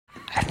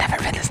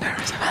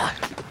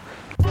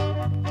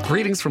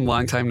Greetings from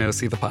Long Time No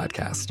See, the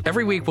podcast.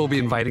 Every week, we'll be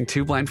inviting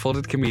two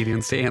blindfolded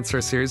comedians to answer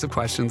a series of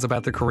questions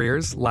about their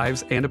careers,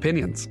 lives, and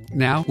opinions.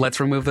 Now, let's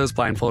remove those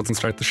blindfolds and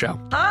start the show.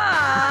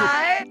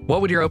 Hi!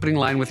 What would your opening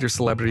line with your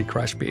celebrity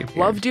crush be?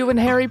 Loved you in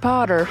Harry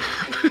Potter.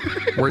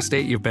 Worst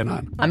date you've been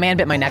on? A man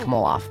bit my neck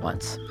mole off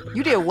once.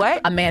 You did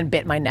what? A man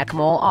bit my neck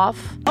mole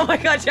off. Oh my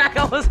God, Jack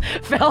almost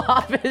fell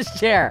off his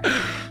chair.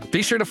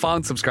 Be sure to follow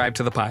and subscribe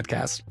to the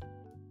podcast.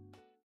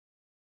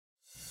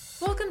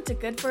 Welcome to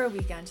Good for a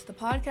Weekend, the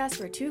podcast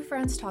where two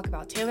friends talk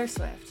about Taylor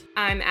Swift.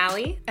 I'm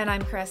Allie. And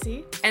I'm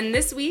Cressy. And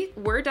this week,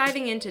 we're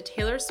diving into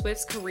Taylor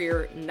Swift's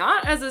career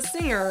not as a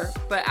singer,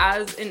 but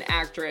as an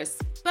actress.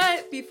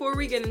 But before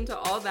we get into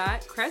all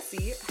that,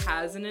 Cressy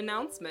has an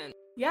announcement.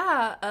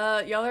 Yeah,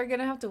 y'all are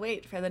gonna have to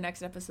wait for the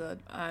next episode.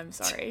 I'm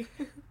sorry.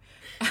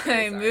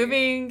 I'm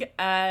moving,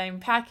 I'm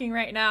packing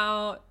right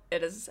now.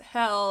 It is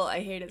hell. I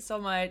hate it so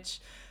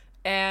much.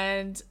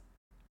 And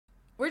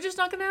we're just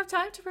not going to have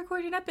time to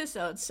record an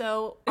episode.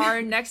 So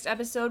our next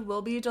episode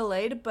will be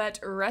delayed, but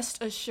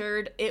rest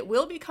assured it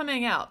will be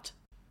coming out.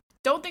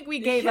 Don't think we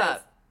gave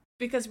up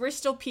because we're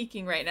still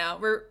peaking right now.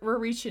 We're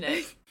reaching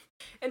it.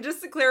 And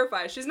just to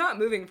clarify, she's not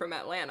moving from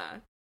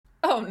Atlanta.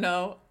 Oh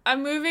no.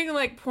 I'm moving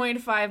like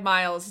 0.5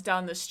 miles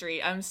down the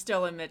street. I'm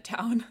still in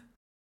Midtown.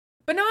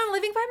 But now I'm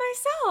living by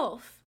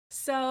myself.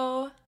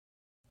 So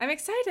I'm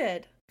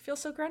excited. I feel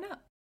so grown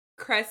up.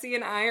 Cressy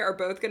and I are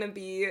both going to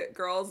be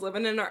girls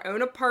living in our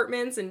own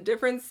apartments in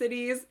different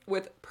cities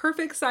with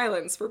perfect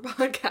silence for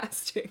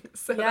podcasting.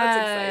 So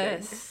that's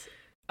exciting.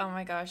 Oh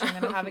my gosh, I'm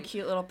going to have a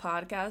cute little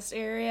podcast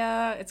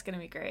area. It's going to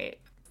be great.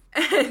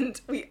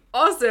 And we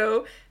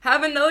also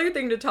have another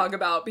thing to talk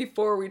about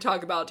before we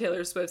talk about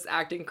Taylor Swift's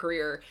acting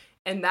career,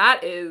 and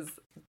that is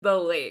The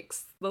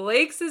Lakes. The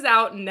Lakes is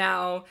out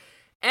now,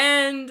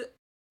 and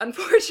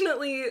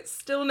unfortunately,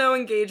 still no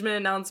engagement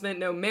announcement,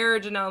 no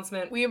marriage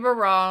announcement. We were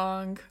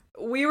wrong.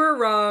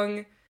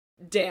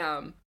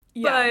 Damn.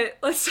 Yeah. But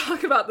let's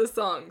talk about the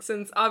song,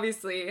 since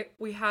obviously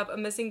we have a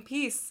missing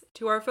piece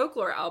to our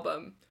folklore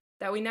album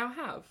that we now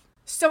have.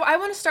 So I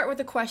want to start with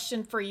a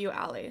question for you,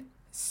 Allie.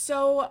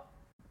 So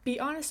be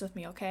honest with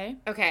me, okay?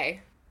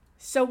 Okay.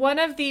 So one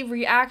of the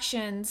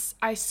reactions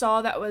I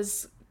saw that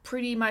was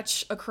pretty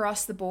much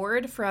across the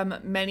board from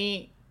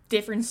many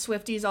different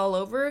Swifties all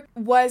over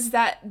was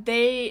that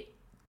they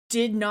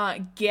did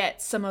not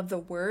get some of the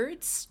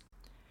words.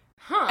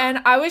 Huh. And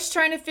I was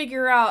trying to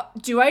figure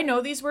out, do I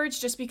know these words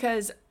just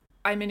because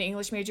I'm an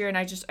English major and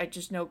I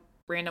just know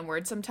random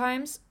words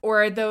sometimes?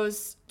 Or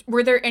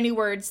were there any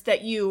words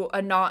that you,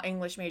 a not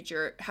English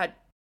major, had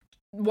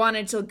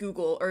wanted to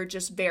Google or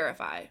just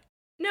verify?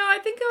 No, I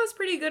think I was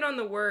pretty good on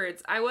the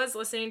words. I was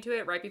listening to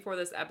it right before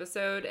this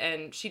episode,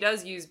 and she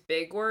does use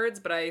big words,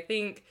 but I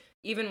think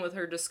even with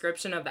her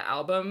description of the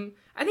album,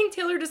 I think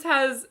Taylor just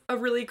has a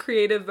really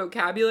creative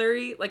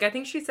vocabulary. Like, I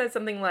think she said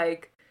something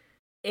like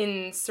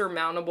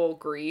insurmountable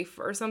grief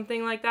or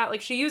something like that.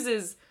 Like, she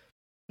uses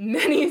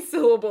many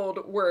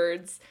syllabled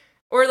words.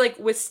 Or like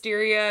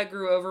wisteria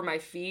grew over my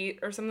feet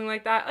or something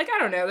like that. Like, I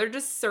don't know. They're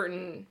just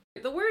certain.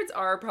 The words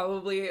are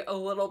probably a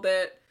little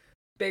bit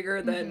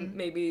bigger than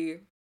maybe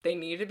they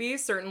need to be.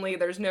 Certainly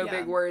there's no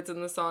big words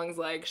in the songs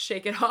like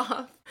Shake It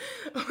Off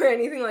or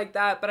anything like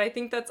that. But I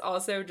think that's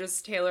also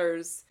just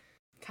Taylor's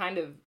kind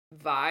of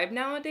vibe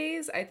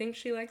nowadays. I think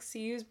she likes to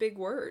use big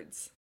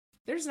words.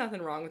 There's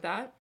nothing wrong with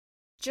that.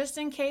 Just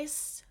in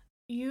case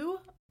you,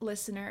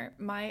 listener,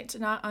 might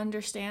not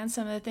understand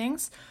some of the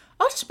things,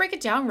 I'll just break it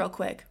down real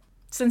quick.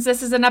 Since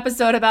this is an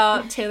episode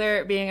about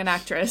Taylor being an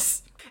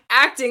actress.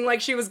 Acting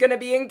like she was going to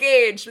be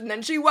engaged and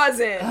then she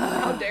wasn't.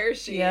 How dare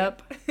she?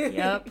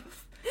 Yep.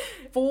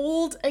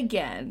 Fooled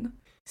again.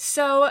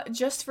 So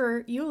just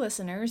for you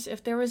listeners,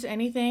 if there was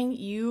anything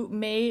you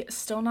may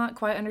still not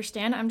quite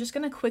understand, I'm just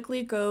going to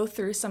quickly go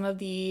through some of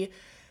the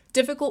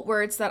difficult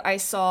words that I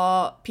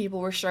saw people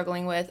were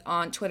struggling with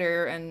on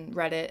Twitter and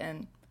Reddit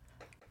and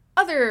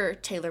other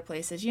Taylor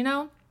places, you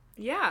know?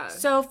 Yeah.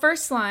 So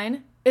first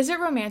line, is it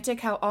romantic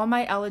how all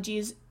my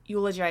elegies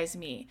eulogize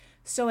me?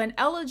 So an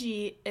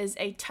elegy is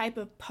a type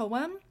of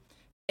poem.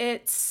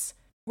 It's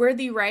where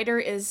the writer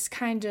is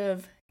kind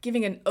of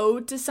giving an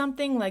ode to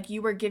something, like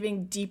you were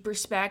giving deep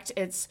respect.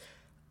 It's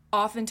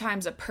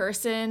oftentimes a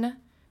person.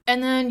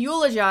 And then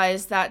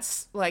eulogize,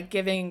 that's like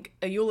giving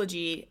a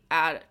eulogy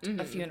at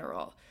a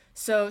funeral.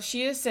 So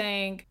she is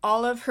saying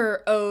all of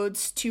her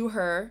odes to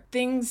her,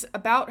 things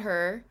about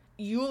her,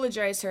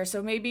 eulogize her.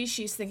 So maybe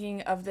she's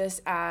thinking of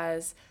this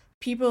as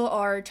people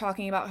are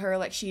talking about her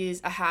like she's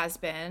a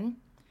has-been.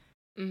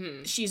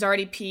 She's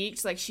already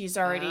peaked, like she's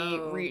already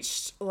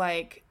reached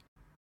like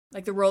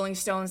the Rolling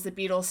Stones, the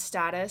Beatles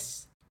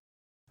status.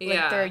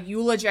 Like they're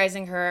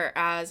eulogizing her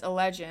as a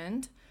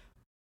legend.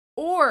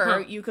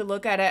 Or you could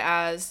look at it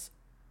as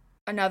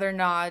another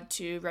nod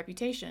to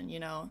Reputation, you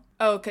know.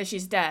 Oh, because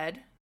she's dead,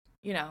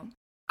 you know.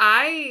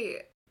 I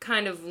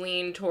kind of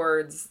lean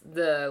towards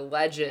the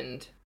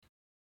legend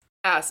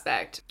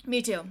aspect.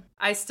 Me too.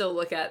 I still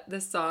look at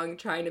this song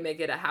trying to make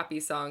it a happy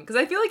song because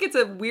I feel like it's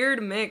a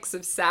weird mix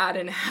of sad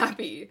and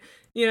happy,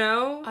 you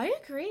know? I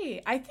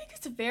agree. I think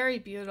it's very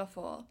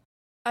beautiful.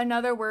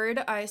 Another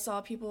word I saw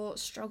people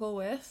struggle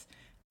with,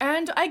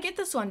 and I get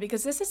this one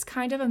because this is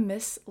kind of a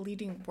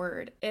misleading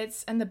word.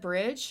 It's in the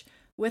bridge,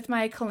 with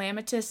my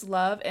calamitous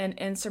love and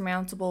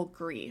insurmountable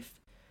grief.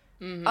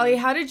 Mm-hmm. Ollie,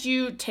 how did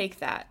you take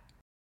that?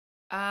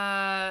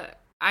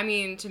 I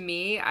mean, to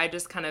me, I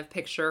just kind of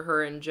picture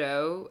her and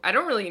Joe. I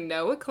don't really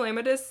know what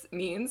calamitous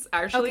means,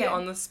 actually,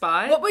 on the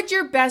spot. What would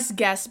your best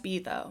guess be,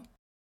 though?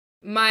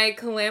 My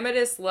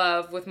calamitous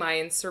love with my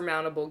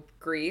insurmountable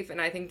grief,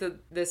 and I think that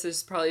this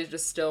is probably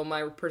just still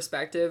my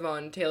perspective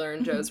on Taylor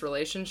and Joe's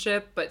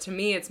relationship, but to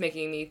me, it's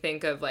making me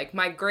think of, like,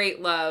 my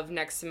great love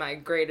next to my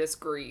greatest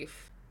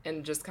grief,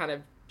 and just kind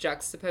of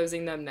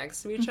juxtaposing them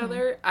next to each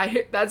other.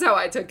 That's how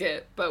I took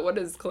it, but what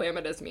does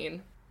calamitous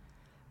mean?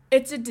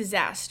 It's a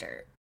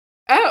disaster.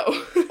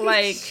 Oh!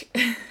 Like...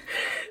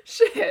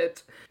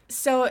 Shit.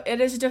 So it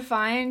is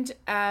defined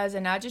as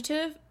an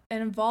adjective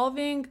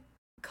involving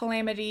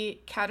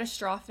calamity,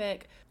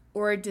 catastrophic,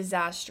 or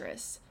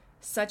disastrous,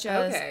 such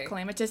as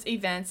calamitous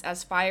events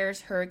as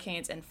fires,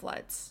 hurricanes, and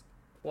floods.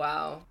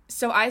 Wow.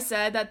 So I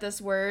said that this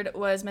word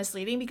was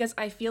misleading because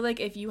I feel like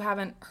if you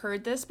haven't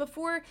heard this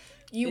before,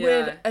 you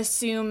would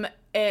assume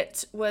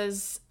it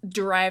was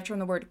derived from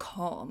the word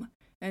calm.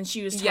 And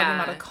she was talking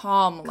about a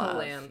calm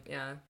love.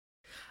 Yeah.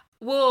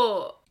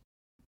 Well,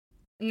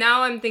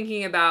 now I'm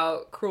thinking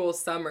about Cruel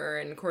Summer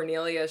and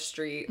Cornelia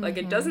Street. Like,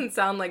 it doesn't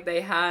sound like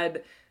they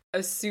had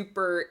a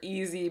super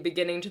easy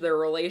beginning to their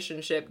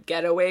relationship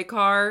getaway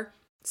car.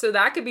 So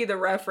that could be the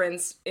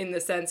reference in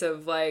the sense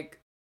of, like,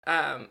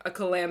 a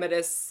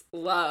calamitous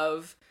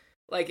love.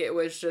 Like, it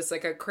was just,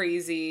 like, a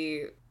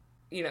crazy,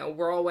 you know,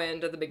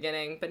 whirlwind at the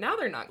beginning. But now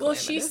they're not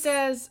calamitous. Well, she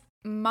says,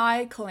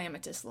 my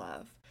calamitous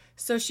love.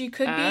 So she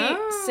could be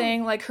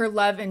saying, like, her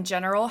love in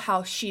general,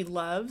 how she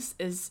loves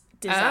is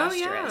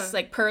disastrous,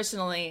 like,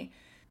 personally.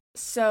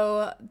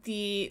 So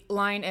the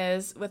line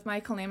is, with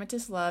my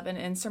calamitous love and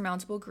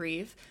insurmountable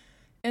grief.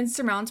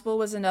 Insurmountable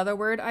was another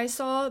word I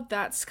saw.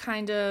 That's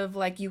kind of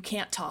like, you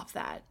can't top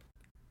that.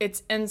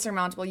 It's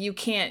insurmountable.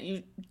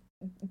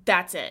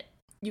 That's it.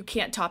 You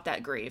can't top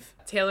that grief.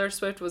 Taylor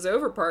Swift was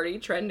over party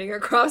trending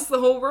across the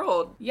whole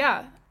world.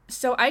 Yeah.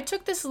 So I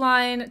took this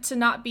line to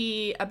not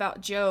be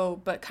about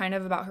Joe, but kind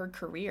of about her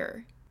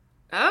career.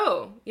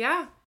 Oh,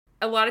 yeah.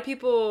 A lot of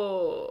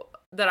people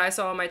that I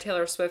saw in my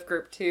Taylor Swift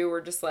group, too, were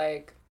just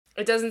like,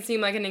 it doesn't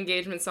seem like an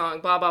engagement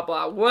song, blah, blah,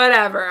 blah,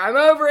 whatever. I'm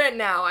over it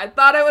now. I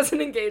thought it was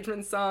an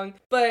engagement song.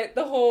 But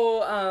the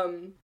whole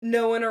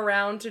no one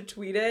around to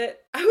tweet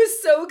it, I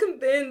was so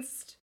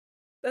convinced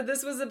that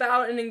this was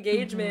about an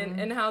engagement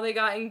and how they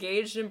got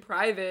engaged in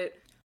private.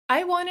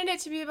 I wanted it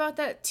to be about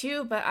that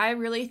too, but I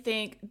really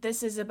think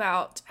this is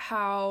about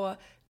how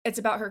it's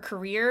about her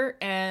career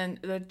and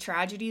the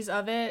tragedies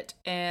of it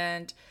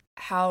and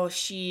how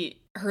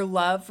her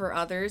love for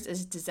others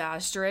is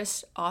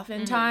disastrous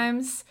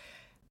oftentimes.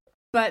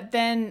 But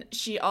then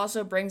she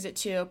also brings it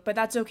to, but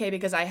that's okay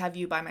because I have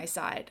you by my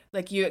side.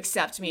 Like, you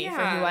accept me for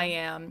who I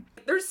am.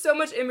 There's so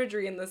much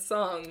imagery in this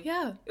song.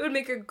 Yeah. It would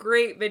make a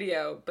great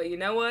video, but you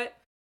know what?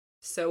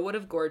 So would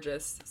have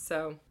Gorgeous,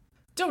 so...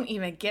 Don't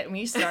even get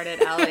me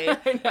started, Allie.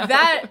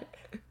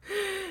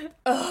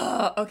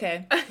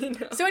 Okay.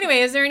 So anyway,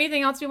 is there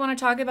anything else we want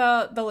to talk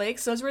about the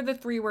lakes? Those were the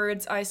 3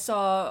 words I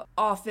saw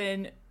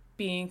often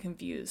being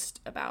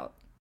confused about.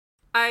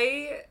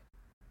 I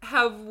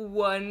have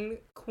one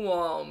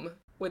qualm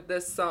with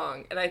this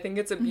song, and I think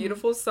it's a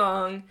beautiful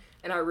song,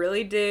 and I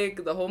really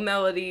dig the whole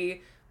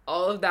melody,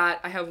 all of that.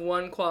 I have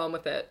one qualm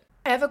with it.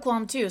 I have a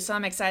qualm too, so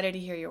I'm excited to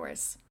hear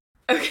yours.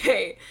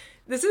 Okay.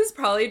 This is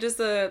probably just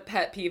a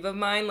pet peeve of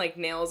mine, like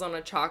nails on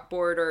a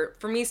chalkboard, or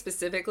for me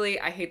specifically,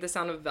 I hate the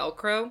sound of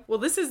Velcro. Well,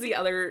 this is the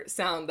other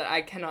sound that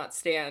I cannot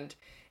stand,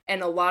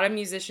 and a lot of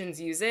musicians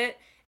use it,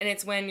 and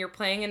it's when you're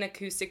playing an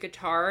acoustic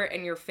guitar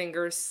and your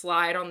fingers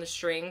slide on the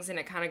strings and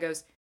it kind of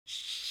goes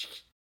shh.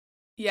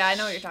 Yeah, I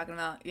know what you're talking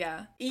about.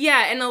 Yeah.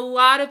 Yeah, and a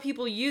lot of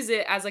people use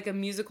it as like a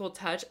musical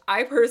touch.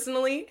 I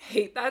personally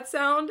hate that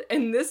sound,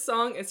 and this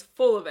song is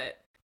full of it.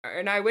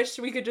 And I wish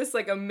we could just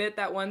like omit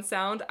that one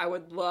sound. I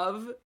would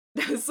love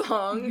the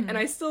song, and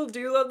I still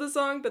do love the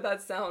song, but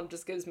that sound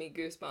just gives me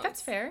goosebumps.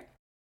 That's fair.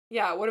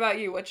 Yeah, what about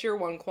you? What's your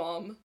one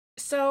qualm?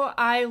 So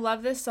I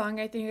love this song.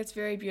 I think it's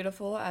very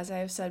beautiful, as I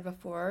have said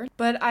before.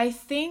 But I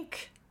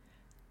think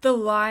the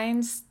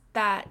lines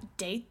that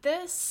date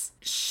this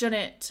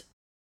shouldn't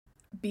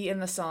be in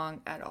the song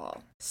at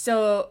all.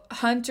 So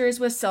hunters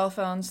with cell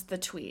phones, the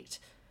tweet.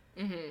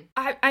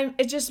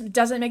 It just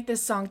doesn't make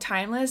this song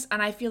timeless,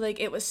 and I feel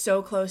like it was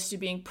so close to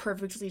being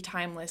perfectly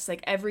timeless.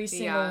 Like, every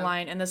single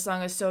line in the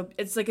song is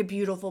it's like a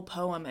beautiful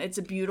poem. It's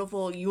a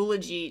beautiful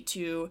eulogy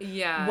to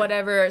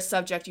whatever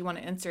subject you want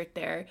to insert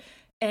there.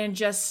 And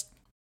just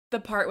the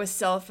part with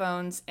cell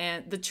phones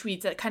and the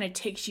tweets that kind of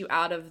takes you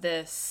out of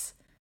this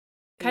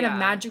kind of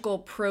magical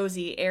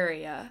prosy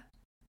area.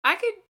 I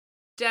could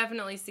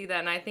definitely see that,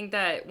 and I think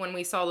that when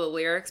we saw the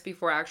lyrics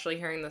before actually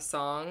hearing the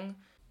song,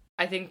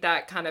 I think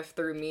that kind of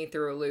threw me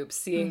through a loop,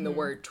 seeing the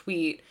word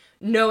tweet,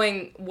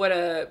 knowing what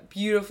a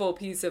beautiful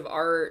piece of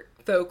art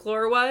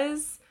folklore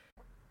was.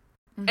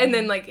 And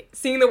then, like,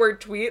 seeing the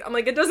word tweet, I'm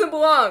like, it doesn't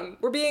belong.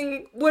 We're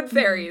being wood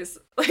fairies.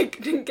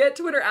 Like, get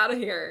Twitter out of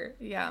here.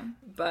 Yeah.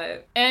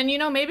 But. And, you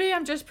know, maybe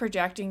I'm just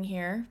projecting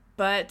here,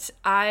 but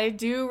I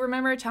do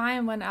remember a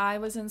time when I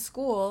was in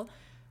school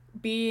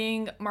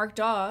being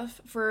marked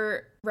off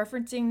for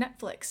referencing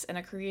Netflix in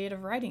a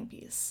creative writing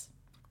piece.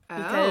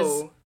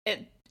 Because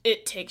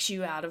it takes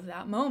you out of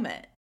that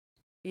moment.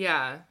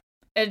 Yeah.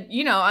 And,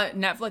 you know,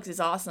 Netflix is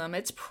awesome.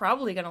 It's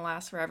probably going to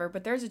last forever,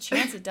 but there's a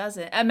chance it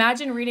doesn't.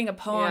 Imagine reading a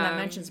poem that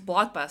mentions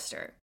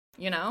Blockbuster,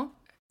 you know?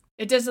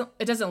 It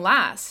doesn't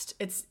last.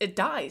 It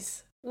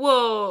dies.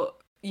 Well,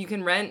 you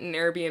can rent an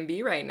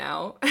Airbnb right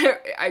now.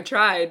 I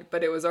tried,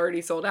 but it was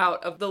already sold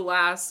out of the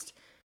last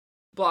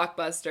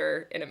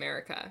Blockbuster in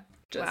America.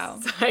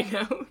 Just side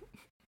note.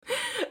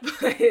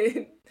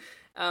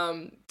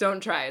 But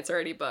don't try. It's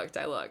already booked.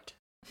 I looked.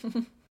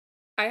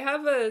 I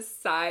have a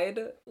side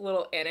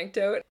little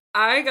anecdote.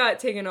 I got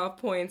taken off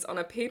points on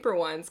a paper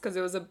once because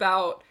it was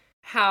about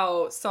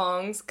how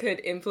songs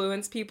could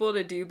influence people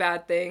to do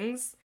bad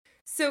things.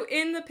 So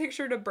in the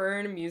Picture to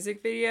Burn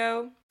music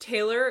video,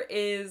 Taylor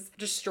is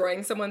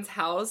destroying someone's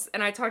house,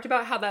 and I talked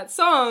about how that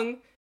song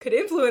could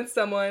influence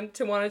someone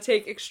to want to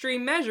take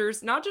extreme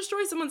measures, not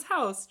destroy someone's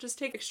house, just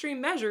take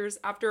extreme measures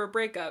after a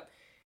breakup.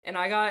 And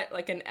I got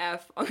like an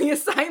F on the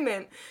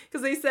assignment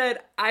because they said,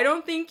 I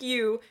don't think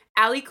you,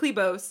 Allie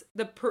Klebos,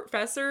 the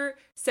professor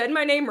said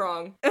my name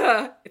wrong,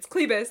 it's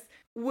Klebos,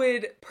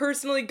 would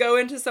personally go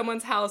into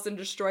someone's house and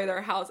destroy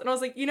their house. And I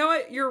was like, you know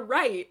what? You're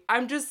right.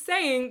 I'm just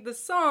saying the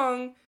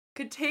song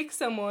could take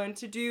someone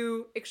to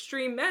do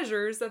extreme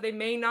measures that they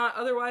may not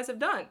otherwise have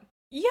done.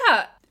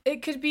 Yeah.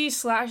 It could be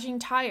slashing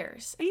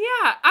tires.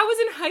 Yeah, I was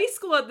in high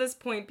school at this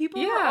point. People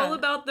were all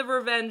about the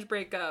revenge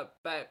breakup,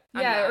 but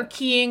or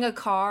keying a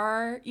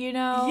car, you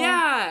know?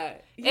 Yeah.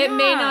 It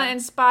may not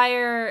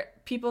inspire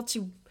people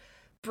to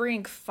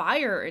bring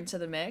fire into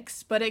the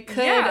mix, but it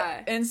could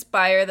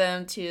inspire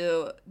them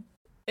to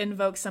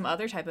invoke some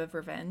other type of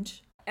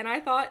revenge. And I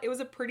thought it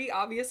was a pretty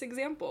obvious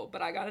example,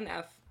 but I got an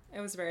F. It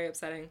was very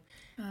upsetting.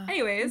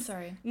 Anyways, I'm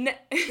sorry.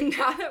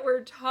 Now that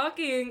we're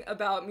talking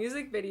about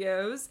music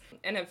videos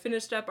and have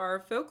finished up our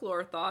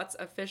folklore thoughts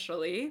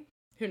officially,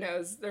 who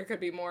knows, there could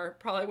be more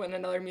probably when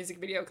another music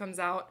video comes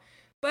out.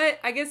 But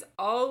I guess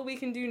all we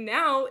can do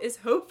now is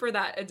hope for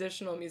that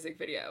additional music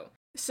video.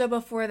 So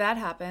before that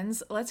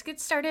happens, let's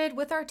get started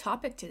with our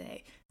topic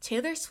today.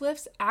 Taylor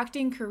Swift's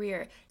acting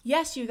career.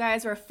 Yes, you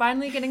guys, we're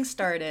finally getting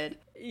started.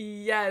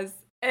 Yes.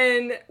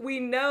 And we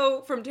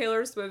know from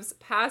Taylor Swift's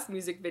past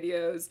music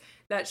videos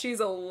that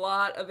she's a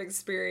lot of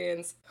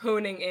experience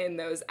honing in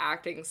those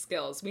acting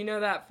skills. We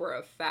know that for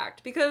a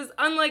fact because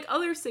unlike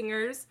other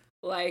singers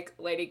like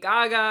Lady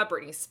Gaga,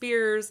 Britney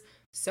Spears,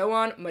 so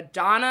on,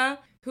 Madonna,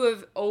 who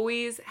have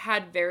always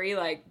had very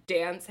like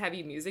dance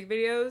heavy music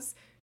videos,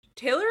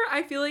 Taylor,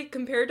 I feel like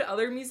compared to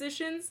other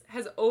musicians,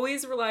 has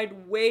always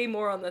relied way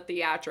more on the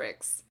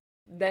theatrics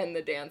than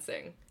the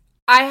dancing.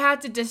 I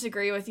had to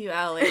disagree with you,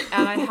 Ellie,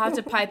 and I have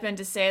to pipe in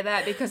to say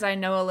that because I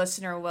know a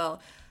listener will.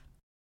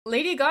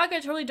 Lady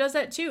Gaga totally does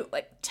that too.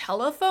 Like,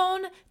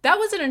 Telephone, that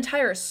was an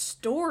entire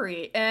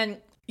story. And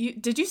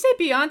did you say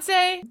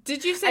Beyonce?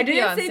 Did you say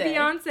Beyonce? I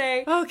didn't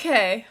say Beyonce.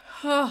 Okay.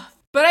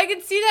 But I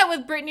can see that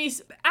with Britney,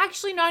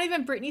 actually not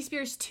even Britney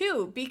Spears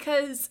too,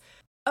 because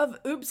of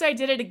Oops, I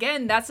Did It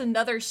Again. That's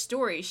another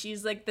story.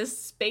 She's like this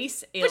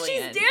space alien. But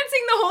she's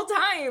dancing the whole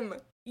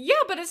time. Yeah,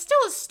 but it's still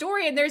a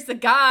story, and there's the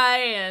guy,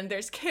 and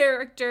there's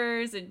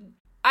characters, and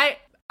I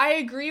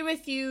agree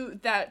with you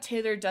that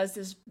Taylor does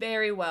this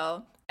very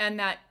well, and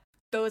that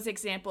those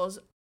examples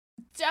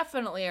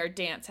definitely are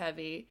dance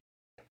heavy.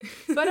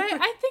 But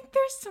I think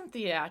there's some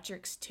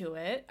theatrics to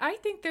it. I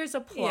think there's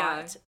a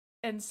plot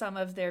in some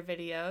of their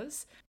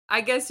videos.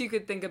 I guess you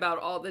could think about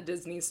all the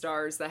Disney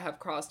stars that have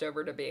crossed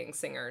over to being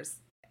singers.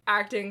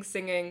 Acting,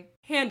 singing,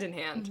 hand in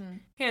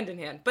hand. Hand in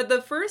hand. But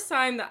the first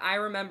time that I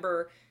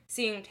remember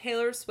seeing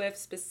Taylor Swift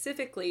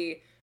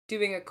specifically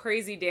doing a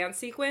crazy dance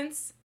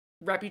sequence,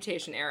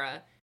 Reputation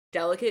era,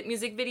 Delicate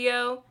music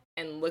video,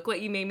 and Look What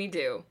You Made Me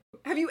Do.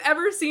 Have you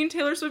ever seen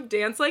Taylor Swift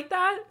dance like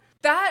that?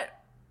 That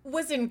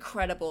was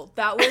incredible.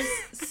 That was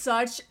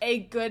such a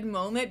good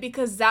moment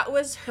because that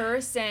was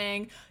her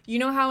saying, you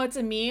know how it's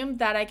a meme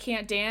that I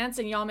can't dance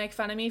and y'all make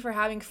fun of me for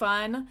having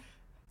fun,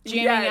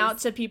 jamming out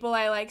to people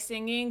I like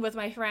singing with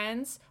my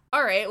friends?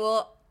 All right,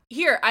 well,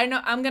 here, I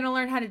know I'm going to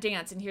learn how to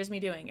dance and here's me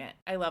doing it.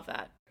 I love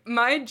that.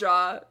 My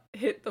jaw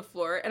hit the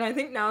floor, and I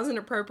think now is an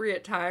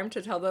appropriate time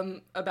to tell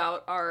them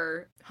about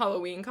our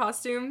Halloween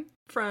costume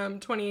from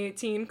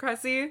 2018,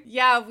 Cressy.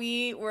 Yeah,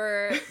 we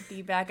were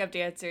the backup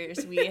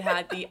dancers. We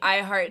had the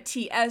I Heart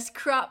TS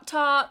crop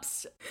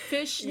tops,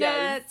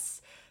 fishnets,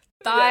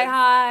 thigh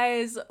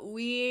highs.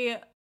 We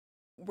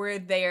were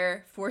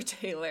there for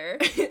Taylor.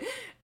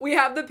 We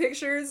have the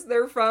pictures.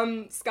 They're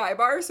from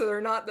Skybar, so they're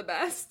not the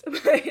best.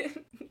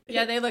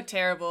 Yeah, they look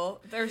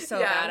terrible. They're so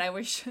bad. I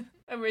wish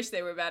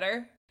they were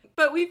better.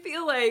 But we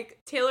feel like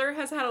Taylor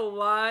has had a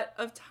lot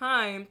of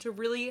time to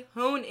really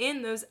hone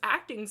in those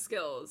acting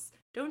skills.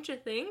 Don't you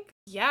think?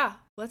 Yeah,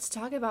 let's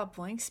talk about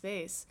Blank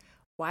Space,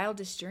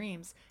 Wildest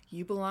Dreams,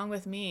 You Belong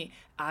With Me,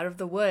 Out of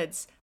the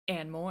Woods,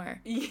 and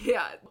more.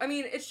 Yeah, I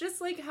mean, it's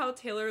just like how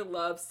Taylor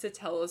loves to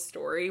tell a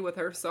story with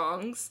her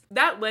songs.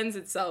 That lends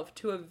itself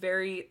to a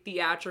very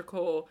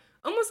theatrical,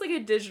 almost like a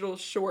digital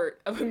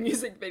short of a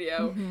music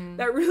video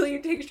that really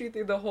takes you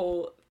through the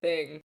whole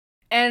thing.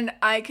 And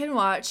I can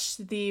watch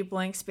the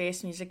Blank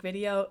Space music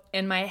video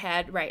in my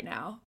head right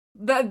now.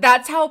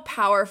 That's how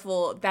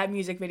powerful that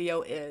music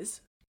video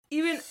is.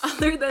 Even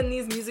other than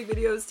these music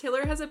videos,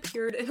 Taylor has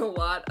appeared in a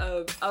lot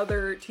of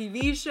other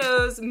TV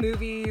shows,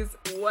 movies,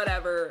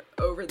 whatever,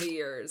 over the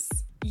years.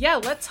 Yeah,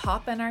 let's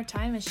hop in our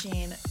time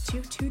machine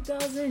to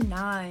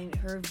 2009,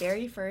 her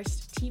very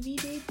first TV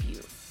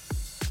debut.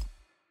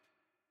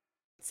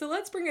 So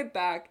let's bring it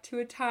back to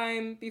a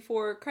time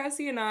before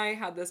Cressy and I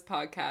had this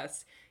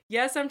podcast.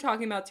 Yes, I'm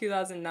talking about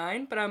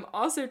 2009, but I'm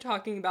also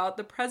talking about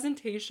the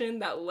presentation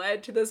that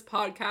led to this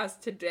podcast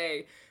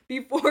today.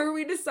 Before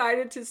we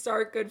decided to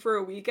start Good for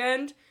a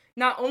Weekend,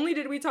 not only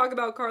did we talk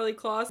about Karlie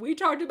Kloss, we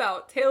talked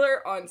about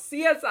Taylor on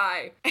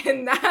CSI.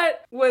 And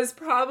that was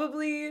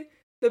probably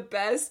the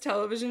best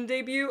television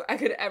debut I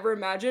could ever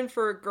imagine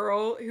for a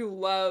girl who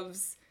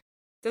loves...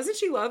 Doesn't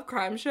she love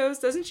crime shows?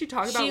 Doesn't she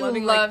talk about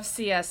loving... She loves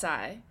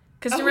CSI.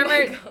 Because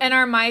remember in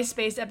our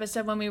MySpace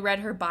episode when we read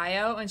her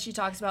bio and she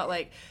talks about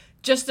like...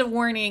 Just a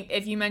warning,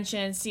 if you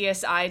mention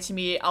CSI to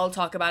me, I'll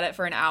talk about it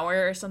for an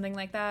hour or something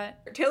like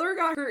that. Taylor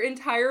got her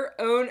entire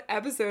own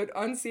episode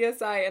on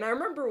CSI, and I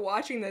remember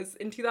watching this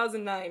in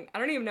 2009. I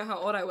don't even know how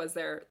old I was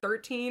there.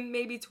 13,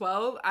 maybe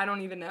 12? I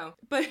don't even know.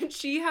 But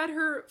she had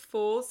her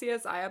full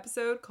CSI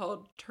episode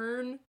called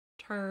Turn,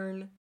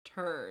 Turn,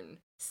 Turn.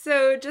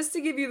 So just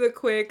to give you the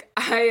quick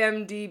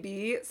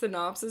IMDb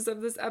synopsis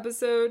of this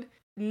episode,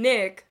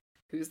 Nick,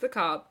 who's the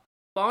cop,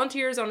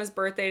 volunteers on his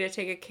birthday to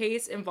take a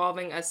case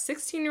involving a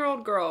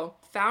 16-year-old girl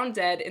found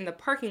dead in the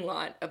parking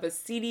lot of a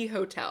seedy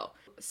hotel.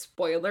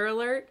 Spoiler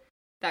alert,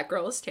 that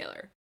girl is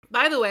Taylor.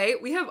 By the way,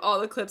 we have all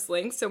the clips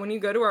linked, so when you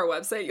go to our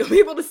website, you'll be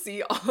able to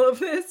see all of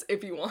this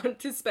if you want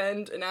to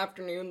spend an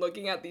afternoon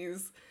looking at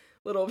these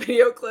little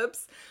video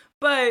clips.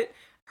 But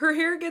her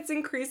hair gets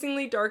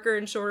increasingly darker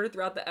and shorter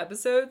throughout the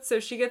episode, so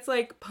she gets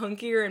like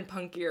punkier and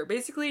punkier.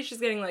 Basically,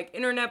 she's getting like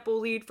internet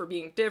bullied for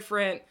being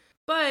different,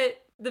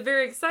 but the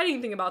very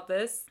exciting thing about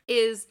this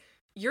is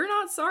You're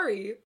Not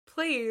Sorry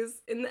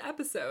plays in the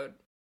episode.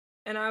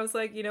 And I was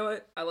like, you know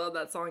what? I love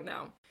that song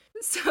now.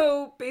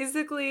 So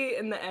basically,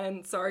 in the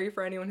end, sorry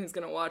for anyone who's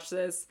going to watch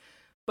this,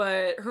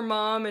 but her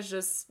mom is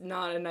just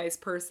not a nice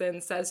person,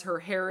 says her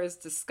hair is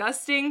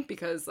disgusting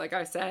because, like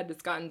I said,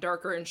 it's gotten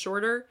darker and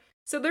shorter.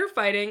 So they're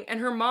fighting, and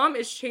her mom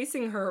is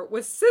chasing her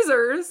with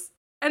scissors,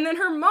 and then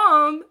her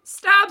mom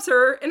stabs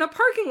her in a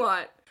parking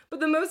lot. But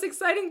the most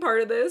exciting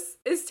part of this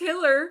is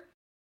Taylor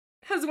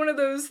has one of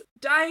those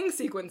dying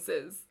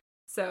sequences.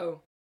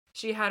 So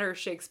she had her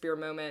Shakespeare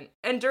moment.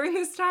 And during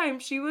this time,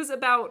 she was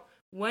about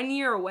 1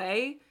 year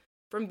away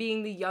from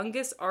being the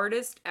youngest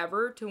artist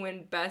ever to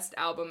win Best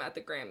Album at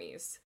the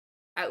Grammys.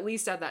 At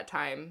least at that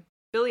time.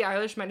 Billie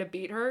Eilish might have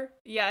beat her.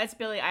 Yeah, it's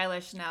Billie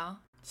Eilish now.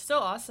 Still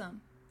awesome.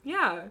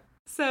 Yeah.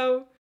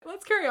 So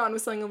let's carry on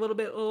with something a little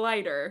bit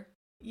lighter.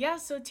 Yeah,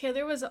 so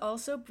Taylor was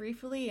also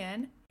briefly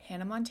in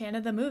Hannah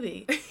Montana the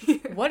movie.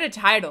 What a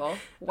title.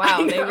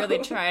 Wow, they really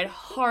tried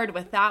hard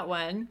with that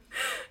one.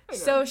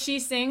 So she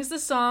sings the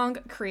song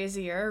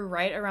Crazier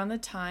right around the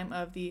time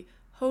of the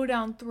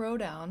hoedown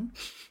throwdown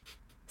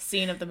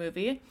scene of the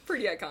movie.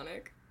 Pretty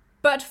iconic.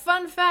 But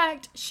fun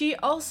fact, she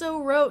also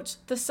wrote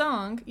the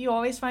song You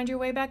Always Find Your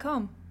Way Back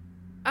Home.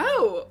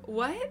 Oh,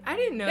 what? I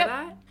didn't know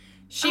that.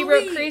 She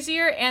wrote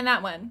Crazier and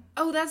that one.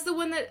 Oh, that's the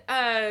one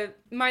that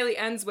Miley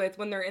ends with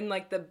when they're in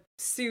like the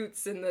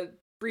suits and the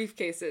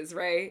briefcases,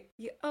 right?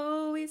 You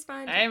always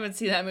find... I haven't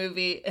seen that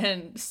movie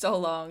in so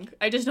long.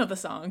 I just know the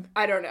song.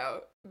 I don't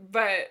know.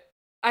 But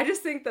I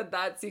just think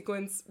that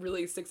sequence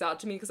really sticks out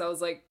to me because I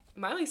was like,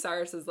 Miley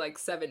Cyrus is like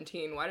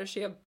 17. Why does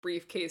she have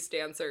briefcase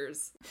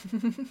dancers?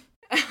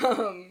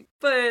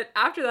 But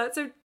after that,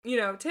 so, you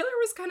know, Taylor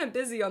was kind of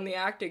busy on the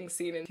acting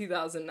scene in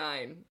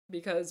 2009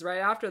 because right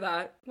after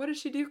that, what did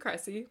she do,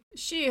 Cressy?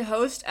 She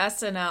hosts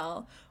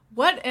SNL.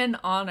 What an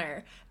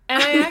honor.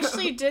 And I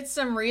actually did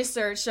some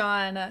research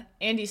on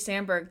Andy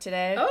Samberg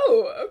today.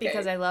 Oh, okay.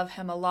 Because I love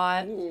him a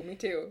lot. Ooh, me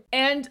too.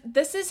 And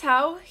this is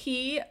how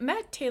he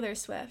met Taylor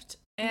Swift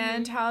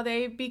and how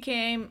they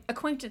became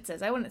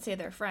acquaintances. I wouldn't say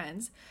they're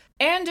friends.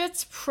 And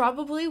it's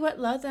probably what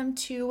led them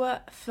to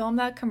film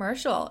that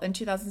commercial in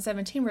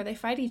 2017 where they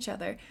fight each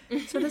other.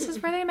 So this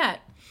is where they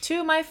met.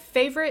 Two of my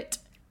favorite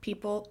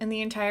people in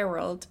the entire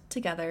world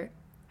together.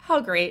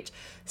 How great.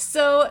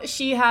 So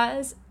she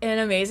has an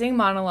amazing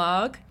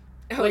monologue,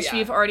 which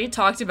we've already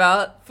talked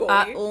about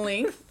at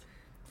length.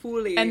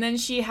 Fully. And then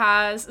she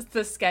has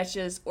the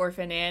sketches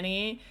Orphan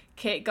Annie,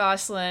 Kate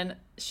Gosselin,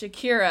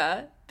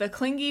 Shakira, the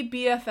Clingy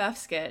BFF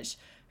sketch,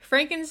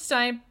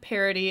 Frankenstein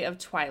parody of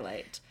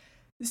Twilight.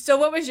 So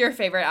what was your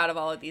favorite out of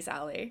all of these,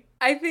 Allie?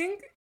 I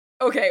think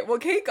Okay, well,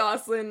 Kate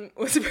Gosselin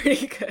was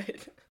pretty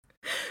good.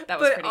 That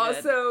was but pretty good.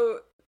 also,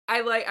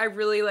 I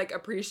really like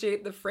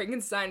appreciate the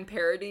Frankenstein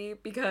parody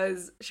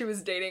because she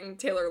was dating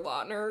Taylor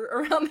Lautner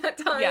around that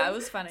time. Yeah, it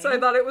was funny. So I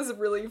thought it was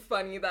really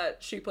funny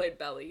that she played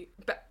Belly.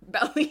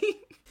 Belly?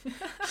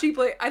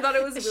 I thought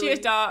it was Is really... she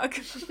a dog?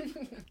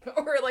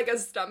 or like a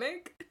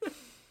stomach.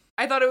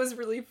 I thought it was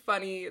really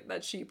funny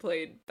that she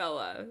played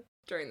Bella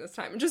during this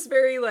time. Just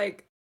very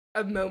like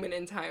a moment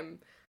in time.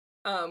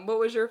 What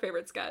was your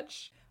favorite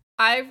sketch?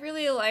 I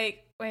really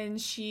like when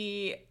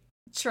she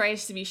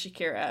tries to be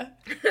Shakira.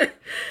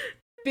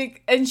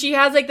 And she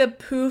has like the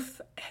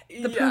poof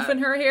in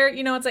her hair.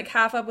 You know, it's like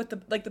half up with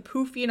the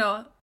poof, you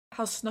know,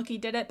 how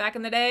Snooki did it back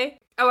in the day.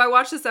 Oh, I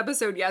watched this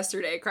episode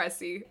yesterday,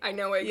 Cressy. I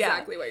know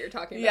exactly what you're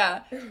talking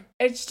about. Yeah.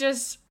 It's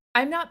just,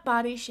 I'm not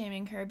body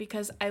shaming her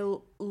because I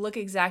look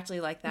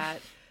exactly like that.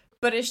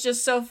 But it's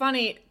just so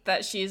funny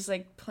that she's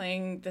like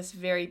playing this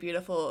very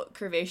beautiful,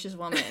 curvaceous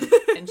woman.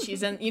 And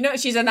she's in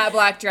that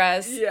black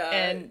dress. Yeah.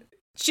 And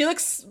she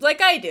looks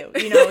like I do.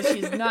 You know,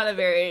 she's not a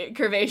very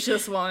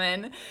curvaceous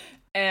woman.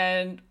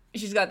 And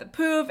she's got the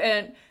poof.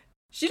 And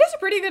she does a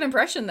pretty good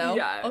impression, though.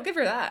 Yeah. I'll give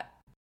her that.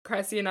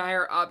 Cressy and I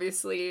are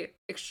obviously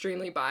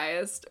extremely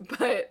biased,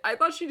 but I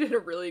thought she did a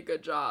really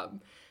good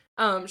job.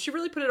 She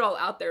really put it all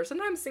out there.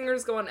 Sometimes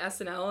singers go on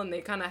SNL and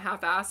they kind of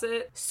half-ass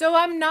it. So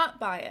I'm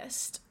not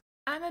biased.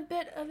 I'm a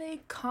bit of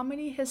a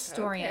comedy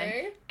historian.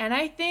 Okay. And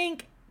I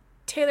think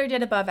Taylor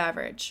did above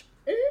average.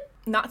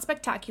 Not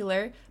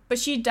spectacular, but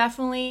she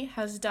definitely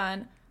has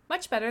done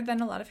much better than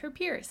a lot of her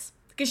peers.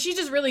 Because she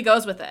just really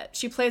goes with it.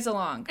 She plays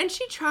along. And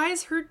she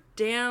tries her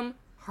damn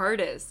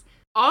hardest.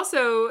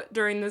 Also,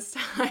 during this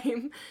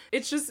time,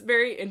 it's just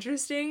very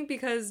interesting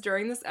because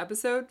during this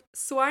episode,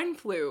 swine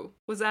flu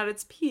was at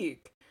its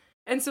peak.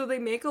 And so they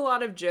make a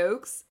lot of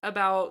jokes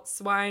about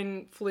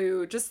swine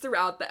flu just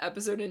throughout the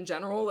episode in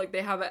general. Like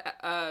they have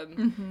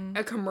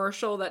a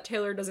commercial that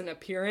Taylor doesn't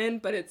appear in,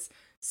 but it's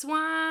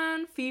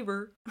swine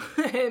fever.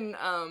 And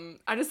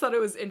I just thought it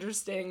was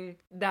interesting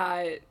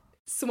that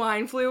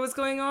swine flu was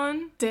going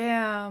on.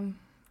 Damn.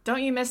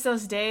 Don't you miss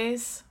those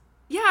days?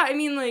 Yeah, I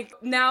mean, like,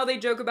 now they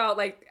joke about,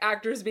 like,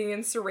 actors being in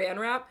saran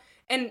wrap,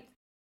 and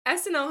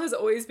SNL has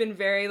always been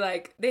very,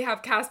 like, they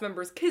have cast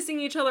members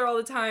kissing each other all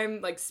the time,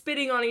 like,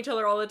 spitting on each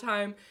other all the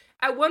time.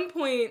 At one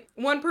point,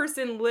 one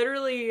person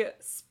literally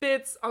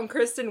spits on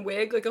Kristen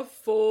Wiig, like, a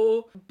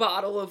full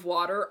bottle of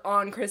water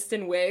on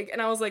Kristen Wiig,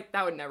 and I was like,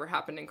 that would never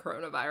happen in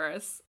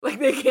coronavirus. Like,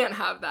 they can't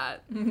have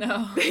that.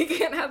 No. They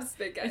can't have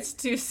spit guys. It's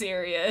too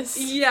serious.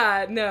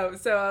 Yeah, no,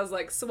 so I was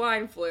like,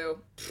 swine flu,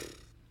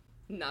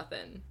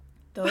 nothing.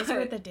 Those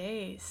were the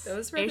days.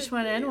 Those were the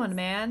H1N1, days.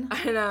 man.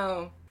 I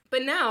know.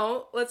 But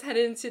now, let's head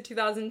into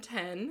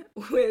 2010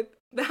 with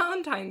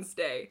Valentine's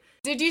Day.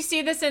 Did you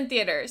see this in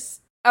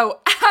theaters? Oh,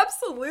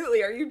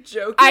 absolutely. Are you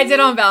joking? I did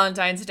on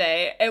Valentine's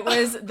Day. It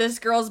was this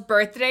girl's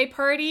birthday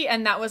party,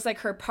 and that was like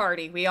her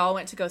party. We all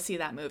went to go see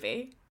that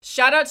movie.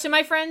 Shout out to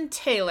my friend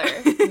Taylor,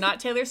 not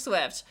Taylor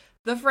Swift.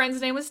 The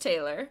friend's name was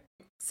Taylor.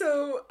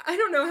 So, I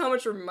don't know how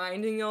much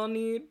reminding y'all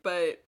need,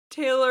 but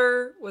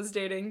Taylor was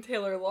dating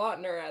Taylor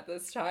Lautner at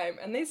this time,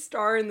 and they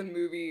star in the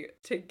movie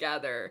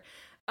together.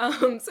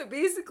 So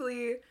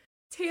basically,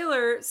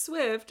 Taylor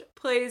Swift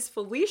plays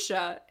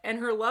Felicia, and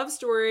her love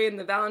story in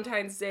the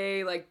Valentine's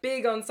Day, like,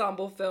 big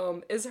ensemble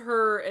film is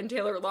her and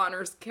Taylor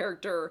Lautner's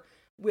character,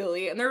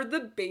 Willie. And they're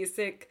the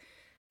basic,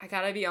 I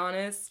gotta be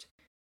honest,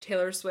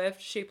 Taylor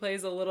Swift, she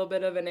plays a little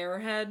bit of an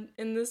airhead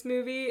in this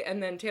movie,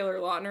 and then Taylor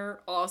Lautner,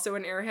 also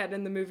an airhead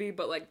in the movie,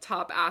 but, like,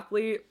 top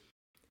athlete.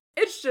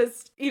 It's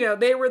just, you know,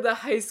 they were the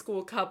high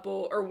school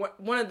couple, or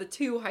one of the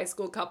two high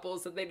school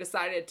couples that they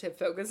decided to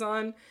focus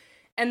on.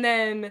 And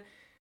then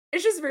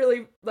it's just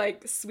really,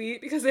 like,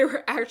 sweet because they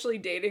were actually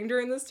dating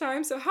during this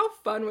time. So how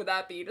fun would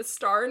that be to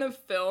star in a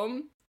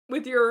film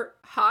with your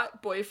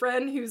hot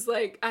boyfriend who's,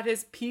 like, at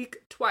his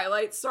peak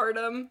Twilight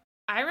stardom?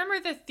 I remember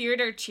the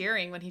theater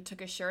cheering when he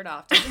took his shirt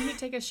off. Doesn't he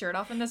take his shirt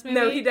off in this movie?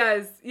 No, he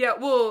does. Yeah,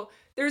 well,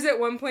 there's at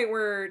one point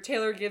where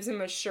Taylor gives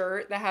him a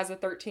shirt that has a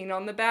 13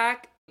 on the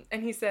back.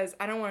 And he says,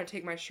 I don't want to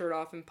take my shirt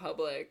off in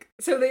public.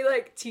 So they,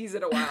 like, tease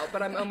it a while,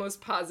 but I'm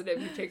almost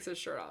positive he takes his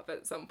shirt off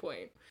at some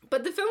point.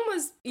 But the film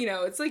was, you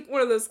know, it's like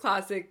one of those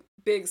classic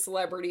big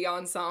celebrity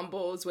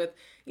ensembles with,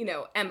 you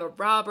know, Emma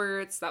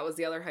Roberts, that was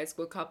the other high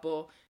school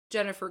couple,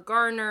 Jennifer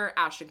Garner,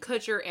 Ashton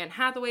Kutcher, Anne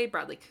Hathaway,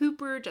 Bradley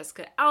Cooper,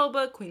 Jessica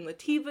Alba, Queen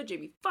Latifah,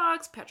 Jamie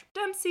Foxx, Patrick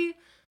Dempsey.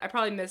 I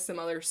probably missed some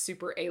other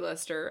super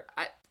A-lister.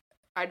 I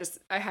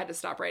had to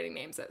stop writing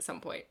names at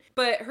some point.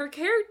 But her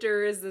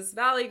character is this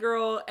Valley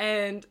girl,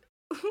 and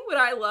what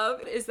I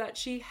love is that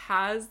she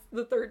has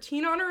the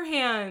 13 on her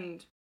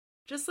hand.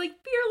 Just, like,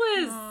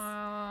 fearless.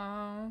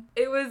 Aww.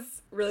 It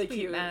was really Sweet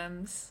cute.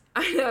 memes.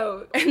 I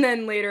know. And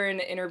then later in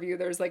the interview,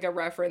 there's, like, a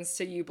reference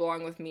to You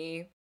Belong With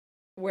Me,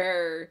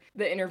 where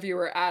the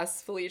interviewer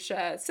asks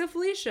Felicia, so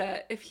Felicia,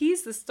 if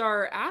he's the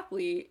star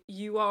athlete,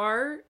 you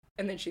are?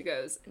 And then she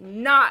goes,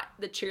 not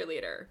the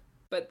cheerleader.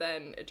 But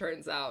then it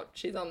turns out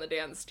she's on the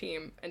dance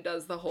team and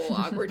does the whole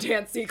awkward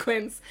dance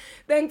sequence.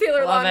 Then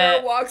Taylor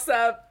Lautner walks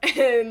up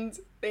and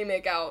they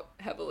make out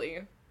heavily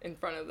in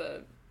front of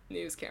the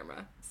news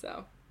camera.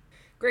 So,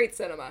 great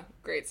cinema.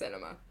 Great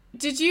cinema.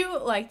 Did you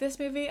like this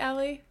movie,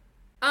 Ellie?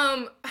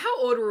 How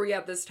old were we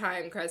at this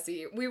time,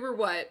 Cressy? We were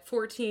what,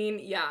 14?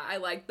 Yeah, I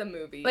liked the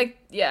movie. Like,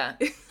 yeah.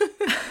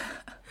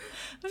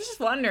 I was just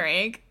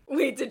wondering.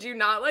 Wait, did you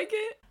not like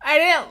it? I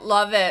didn't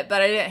love it,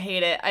 but I didn't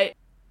hate it.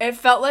 It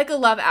felt like a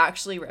Love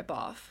Actually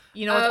ripoff.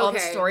 You know, with all the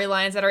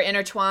storylines that are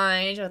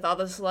intertwined with all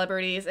the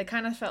celebrities. It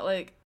kind of felt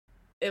like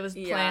it was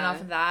playing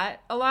off of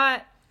that a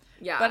lot.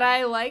 Yeah. But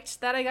I liked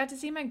that I got to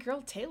see my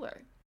girl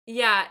Taylor.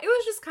 Yeah, it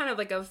was just kind of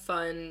like a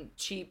fun,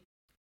 cheap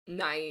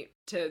night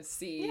to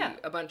see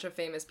a bunch of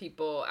famous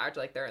people act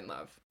like they're in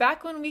love.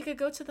 Back when we could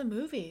go to the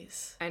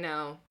movies. I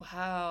know.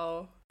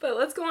 Wow. But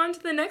let's go on to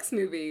the next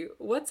movie.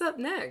 What's up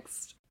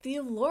next? The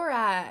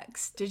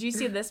Lorax. Did you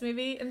see this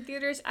movie in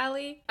theaters,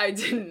 Ellie? I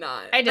did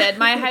not. I did.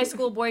 My high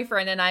school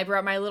boyfriend and I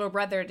brought my little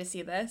brother to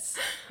see this.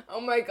 Oh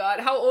my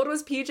god. How old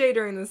was PJ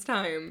during this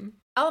time?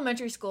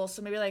 Elementary school,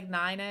 so maybe like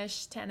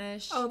 9-ish,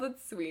 10-ish. Oh,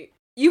 that's sweet.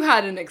 You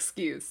had an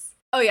excuse.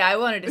 Oh yeah, I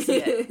wanted to see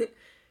it.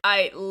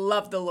 I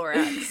love The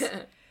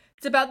Lorax.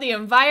 It's about the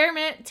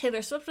environment.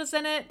 Taylor Swift was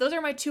in it. Those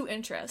are my two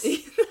interests.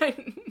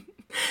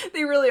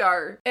 They really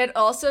are. It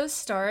also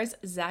stars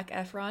Zac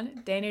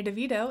Efron, Danny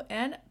DeVito,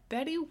 and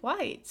Betty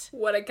White.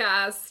 What a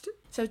cast.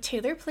 So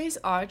Taylor plays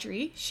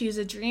Audrey. She's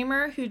a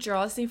dreamer who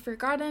draws the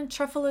forgotten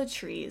truffula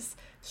trees.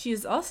 She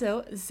is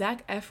also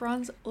Zac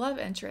Efron's love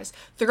interest.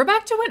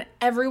 Throwback to when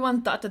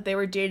everyone thought that they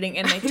were dating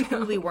and they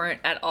totally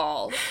weren't at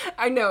all.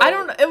 I know. I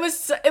don't know. It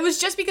was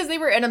just because they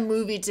were in a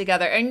movie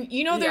together. And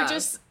you know, they're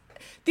just...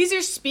 These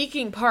are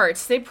speaking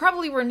parts. They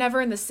probably were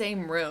never in the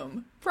same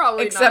room.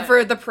 Probably except not.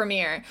 for the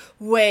premiere.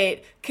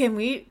 Wait, can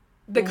we...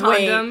 The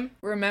condom?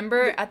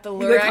 Remember at the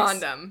Lorax... The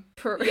condom.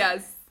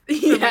 Yes.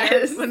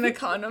 Yes. When the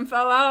condom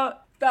fell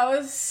out? That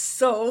was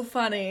so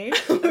funny.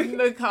 When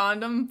the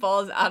condom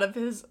falls out of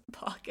his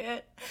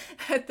pocket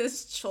at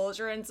this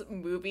children's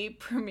movie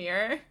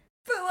premiere.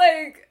 But,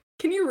 like,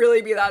 can you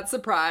really be that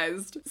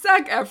surprised?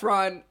 Zac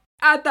Efron,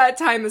 at that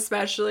time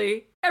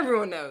especially,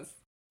 everyone knows.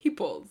 He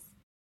pulls.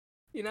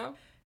 You know?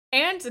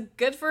 And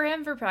good for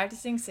him for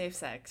practicing safe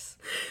sex.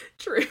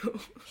 True.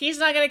 He's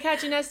not going to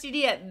catch an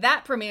STD at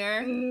that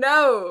premiere.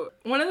 No.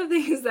 One of the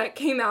things that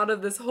came out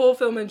of this whole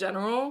film in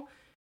general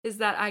is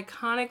that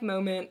iconic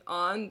moment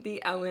on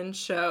the Ellen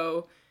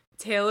show.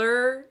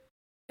 Taylor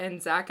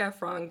and Zac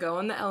Efron go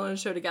on the Ellen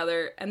show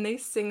together and they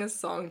sing a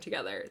song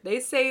together. They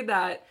say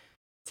that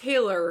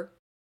Taylor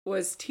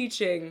was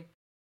teaching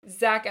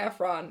Zac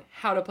Efron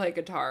how to play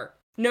guitar.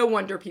 No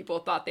wonder people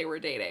thought they were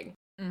dating.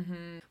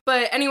 Mm-hmm.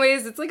 But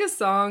anyways, it's like a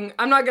song.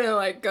 I'm not gonna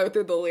like go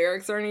through the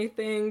lyrics or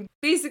anything.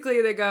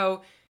 Basically, they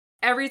go,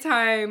 every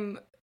time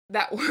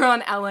that we're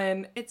on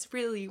Ellen, it's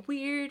really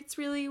weird. It's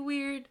really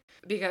weird.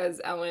 Because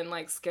Ellen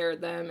like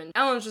scared them and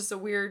Ellen's just a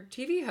weird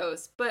TV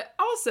host. But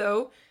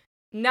also,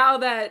 now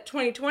that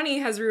 2020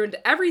 has ruined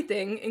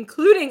everything,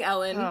 including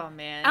Ellen, oh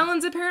man,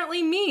 Ellen's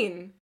apparently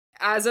mean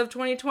as of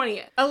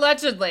 2020.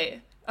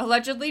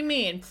 Allegedly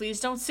mean. Please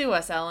don't sue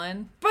us,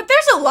 Ellen. But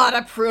there's a lot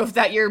of proof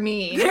that you're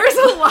mean. There's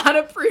a lot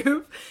of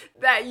proof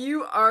that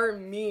you are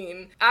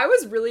mean. I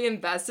was really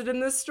invested in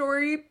this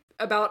story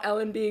about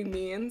Ellen being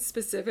mean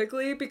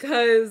specifically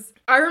because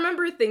I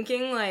remember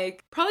thinking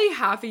like probably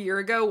half a year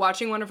ago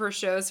watching one of her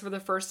shows for the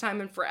first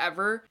time in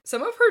forever.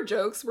 Some of her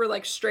jokes were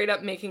like straight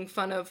up making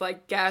fun of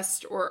like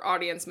guest or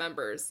audience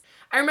members.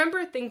 I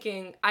remember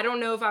thinking, I don't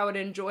know if I would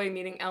enjoy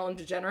meeting Ellen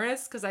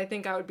DeGeneres because I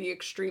think I would be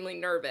extremly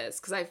nervous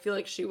because I feel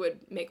like she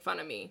would make fun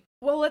of me.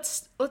 Well,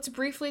 let's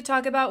briefly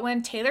talk about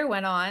when Taylor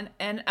went on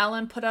and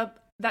Ellen put up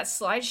that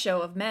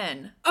slideshow of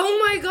men.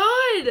 Oh my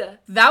god!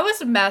 That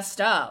was messed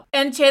up.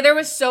 And Taylor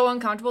was so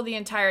uncomfortable the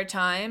entire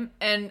time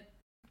and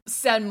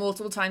said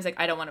multiple times, like,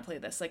 I don't want to play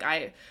this. Like,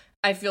 I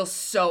feel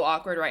so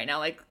awkward right now.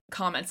 Like,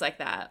 comments like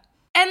that.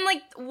 And,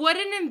 like, what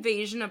an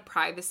invasion of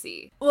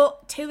privacy.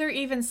 Well, Taylor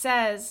even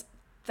says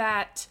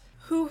that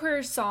who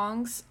her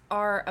songs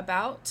are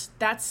about,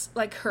 that's,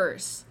 like,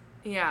 hers.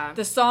 Yeah.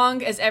 The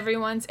song is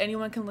everyone's.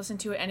 Anyone can listen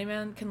to it.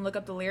 Anyone can look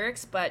up the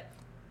lyrics, but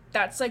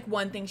that's like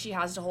one thing she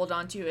has to hold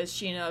on to is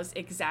she knows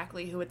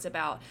exactly who it's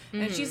about.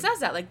 Mm-hmm. And she says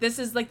that, like, this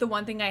is like the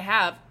one thing I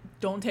have.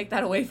 Don't take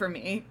that away from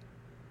me.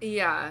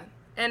 Yeah.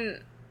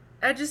 And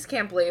I just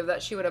can't believe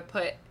that she would have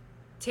put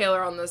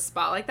Taylor on the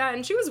spot like that.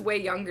 And she was way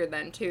younger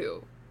then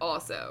too,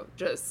 also.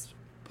 Just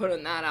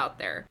putting that out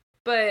there.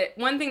 But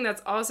one thing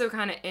that's also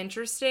kind of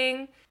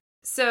interesting,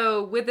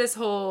 so with this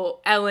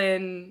whole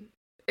Ellen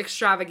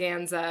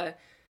extravaganza,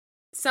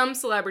 some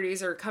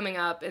celebrities are coming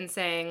up and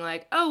saying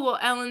like, oh, well,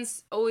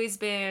 Ellen's always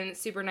been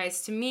super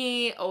nice to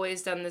me,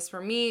 always done this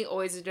for me,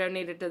 always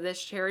donated to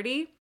this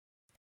charity.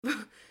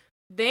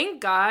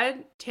 Thank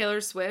God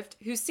Taylor Swift,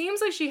 who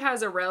seems like she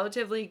has a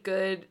relatively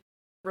good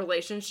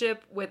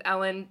relationship with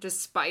Ellen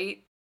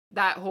despite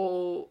that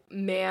whole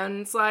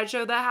man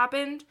slideshow that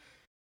happened.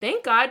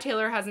 Thank God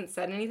Taylor hasn't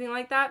said anything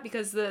like that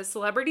because the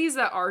celebrities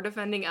that are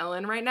defending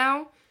Ellen right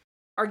now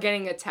are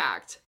getting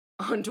attacked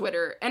on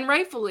Twitter, and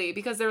rightfully,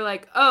 because they're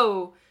like,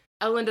 oh,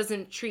 Ellen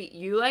doesn't treat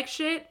you like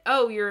shit.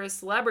 Oh, you're a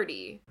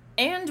celebrity.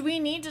 And we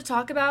need to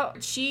talk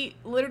about, she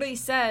literally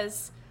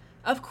says,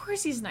 of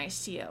course he's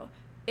nice to you.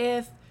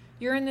 If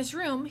you're in this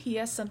room, he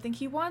has something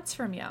he wants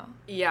from you.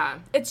 Yeah.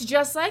 It's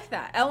just like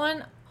that.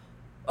 Ellen,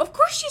 of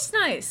course she's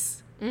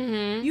nice.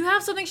 Mm-hmm. You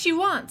have something she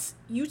wants.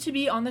 You to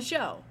be on the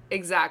show.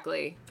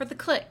 Exactly. For the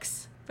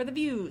clicks, for the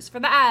views, for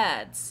the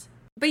ads.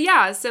 But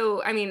yeah,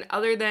 so, I mean,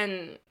 other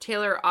than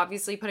Taylor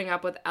obviously putting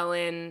up with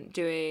Ellen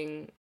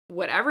doing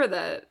whatever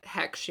the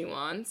heck she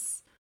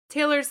wants,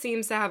 Taylor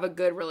seems to have a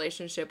good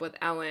relationship with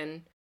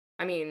Ellen.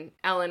 I mean,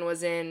 Ellen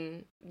was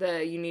in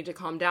the You Need to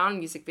Calm Down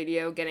music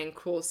video getting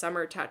Cruel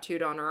Summer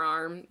tattooed on her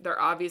arm.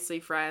 They're obviously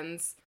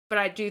friends. But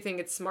I do think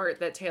it's smart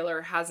that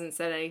Taylor hasn't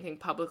said anything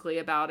publicly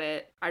about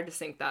it. I just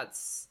think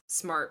that's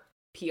smart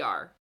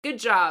PR. Good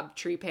job,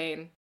 Tree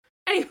Paine.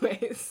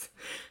 Anyways,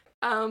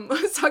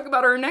 let's talk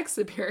about our next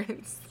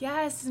appearance.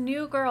 Yes,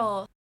 New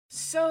Girl.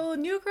 So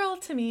New Girl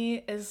to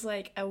me is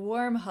like a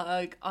warm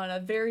hug on a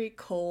very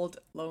cold,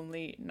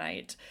 lonely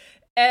night.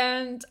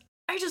 And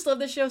I just love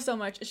this show so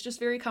much. It's just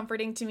very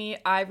comforting to me.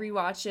 I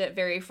rewatch it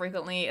very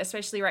frequently,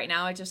 especially right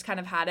now. I just kind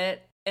of had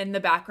it in the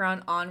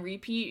background on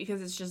repeat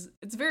because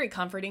it's very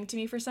comforting to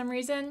me for some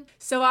reason.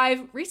 So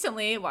I've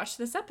recently watched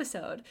this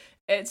episode.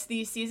 It's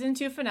the season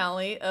 2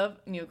 finale of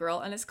New Girl,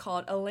 and it's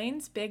called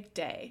Elaine's Big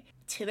Day.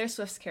 Taylor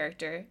Swift's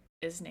character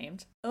is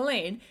named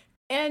Elaine.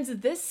 And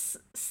this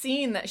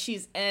scene that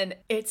she's in,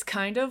 it's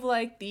kind of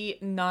like the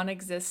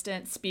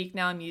non-existent Speak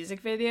Now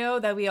music video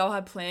that we all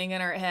had playing in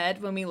our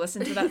head when we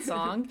listened to that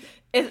song.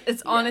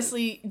 It's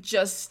honestly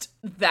just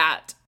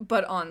that,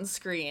 but on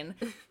screen.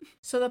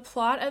 So the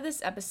plot of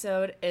this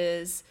episode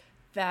is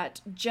that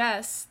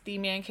Jess, the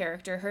main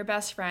character, her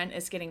best friend,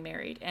 is getting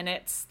married, and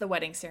it's the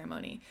wedding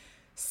ceremony.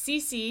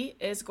 Cece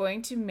is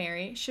going to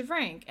marry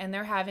Shivrang, and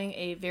they're having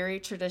a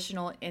very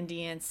traditional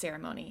Indian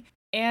ceremony.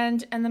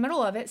 And in the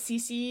middle of it,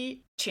 Cece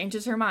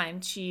changes her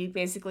mind. She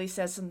basically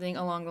says something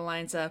along the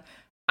lines of,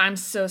 I'm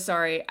so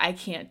sorry, I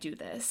can't do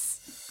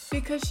this.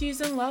 Because she's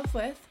in love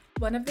with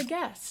one of the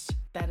guests.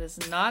 That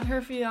is not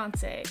her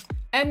fiance.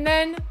 And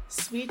then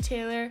Sweet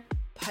Taylor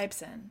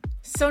pipes in.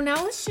 So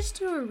now let's just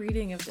do a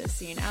reading of this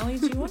scene. Allie,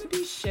 do you want to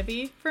be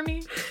Shivy for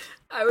me?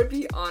 I would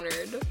be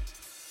honored.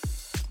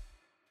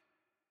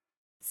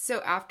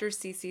 So after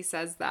Cece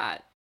says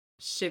that,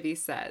 Shivy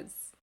says,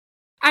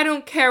 I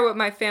don't care what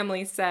my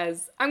family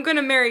says. I'm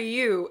gonna marry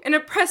you in a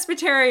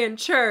Presbyterian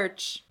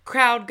church.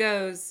 Crowd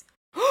goes,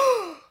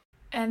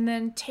 And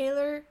then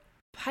Taylor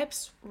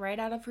pipes right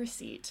out of her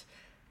seat,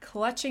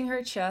 clutching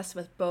her chest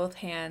with both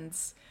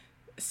hands,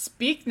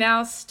 Speak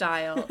Now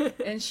style.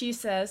 And she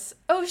says,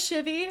 oh,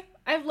 Shivy,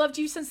 I've loved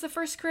you since the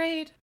first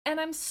grade. And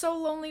I'm so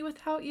lonely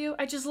without you.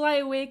 I just lie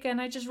awake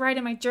and I just write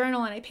in my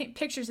journal and I paint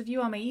pictures of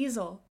you on my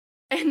easel.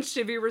 And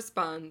Shivy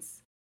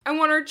responds, I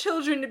want our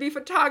children to be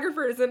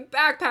photographers and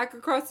backpack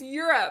across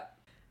Europe.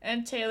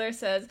 And Taylor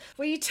says,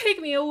 will you take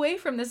me away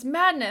from this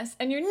madness?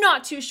 And you're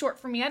not too short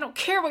for me. I don't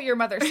care what your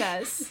mother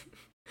says.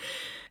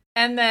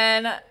 And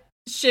then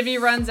Shivy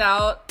runs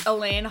out.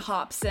 Elaine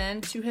hops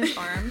in to his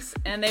arms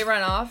and they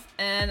run off.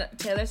 And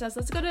Taylor says,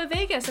 let's go to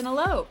Vegas and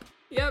elope.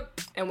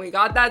 Yep. And we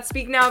got that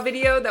Speak Now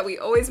video that we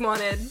always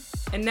wanted.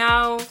 And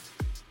now,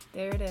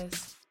 there it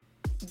is.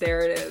 There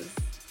it is.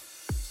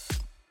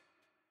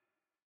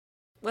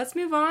 Let's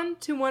move on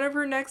to one of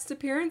her next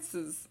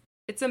appearances.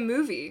 It's a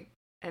movie,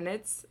 and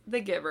it's The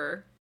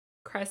Giver.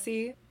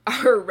 Cressy,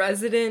 our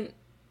resident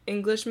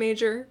English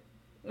major,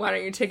 why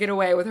don't you take it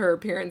away with her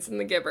appearance in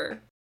The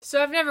Giver?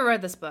 So I've never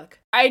read this book.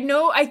 I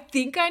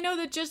think I know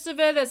the gist of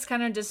it. It's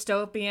kind of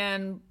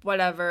dystopian,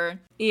 whatever.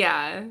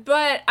 Yeah.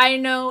 But I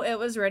know it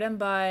was written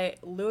by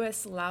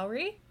Lewis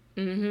Lowry.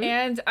 Mm-hmm.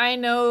 And I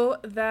know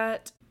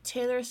that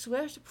Taylor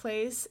Swift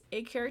plays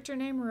a character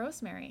named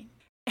Rosemary.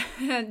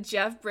 And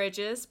Jeff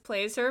Bridges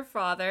plays her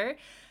father.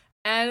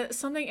 And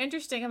something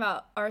interesting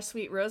about our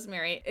sweet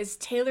Rosemary is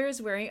Taylor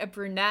is wearing a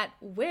brunette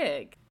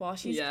wig while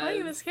she's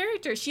playing this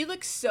character. She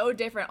looks so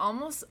different,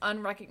 almost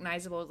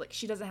unrecognizable. Like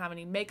she doesn't have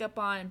any makeup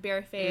on,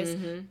 bare face,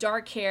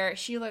 dark hair.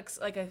 She looks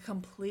like a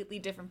completely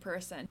different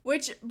person.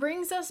 Which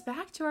brings us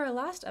back to our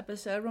last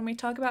episode when we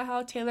talk about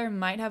how Taylor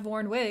might have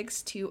worn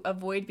wigs to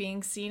avoid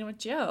being seen with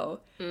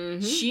Joe.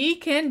 Mm-hmm. She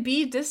can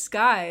be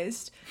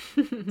disguised.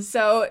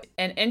 So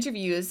in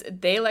interviews,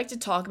 they like to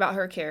talk about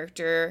her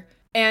character.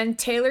 And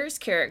Taylor's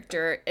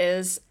character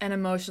is an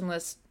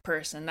emotionless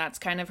person. That's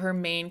kind of her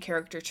main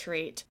character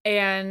trait.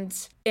 And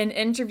in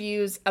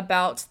interviews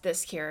about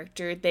this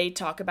character, they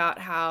talk about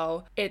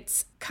how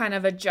it's kind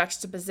of a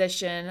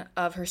juxtaposition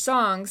of her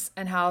songs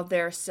and how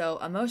they're so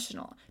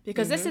emotional.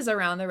 Because this is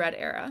around the Red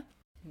era.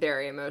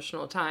 Very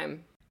emotional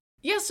time.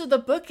 Yeah, so the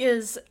book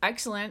is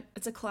excellent.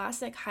 It's a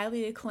classic,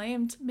 highly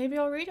acclaimed. Maybe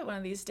I'll read it one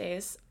of these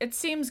days. It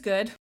seems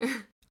good.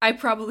 I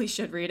probably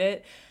should read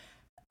it.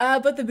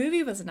 But the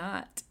movie was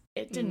not.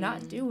 It did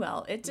not do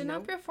well. It did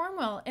not perform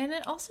well. And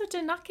it also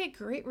did not get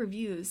great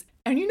reviews.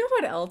 And you know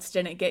what else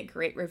didn't get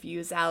great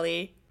reviews,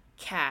 Allie?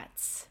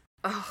 Cats.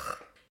 Oh,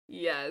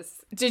 yes.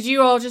 Did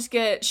you all just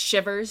get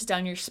shivers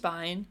down your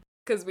spine?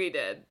 Because we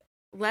did.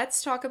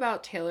 let's talk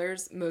about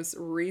Taylor's most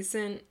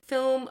recent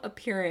film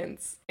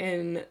appearance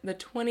in the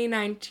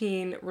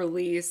 2019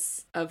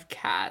 release of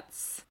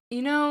Cats.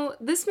 You know,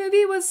 this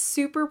movie was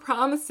super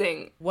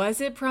promising.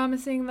 Was it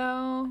promising,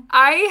 though?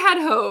 I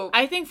had hope.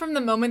 I think from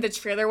the moment the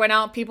trailer went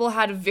out, people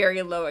had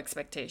very low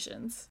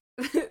expectations.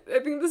 I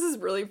think this is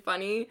really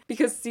funny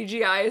because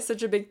CGI is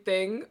such a big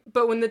thing,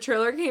 but when the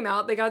trailer came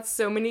out, they got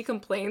so many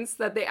complaints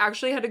that they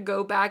actually had to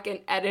go back and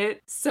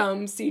edit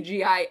some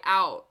CGI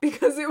out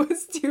because it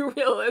was too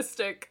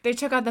realistic. They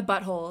took out the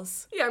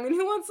buttholes. Yeah, I mean,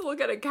 who wants to look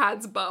at a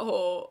cat's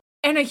butthole?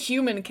 And a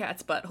human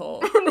cat's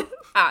butthole.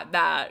 At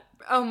that.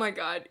 Oh my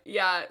god,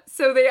 yeah.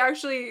 So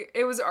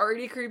it was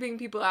already creeping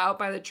people out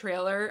by the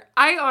trailer.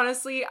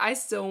 I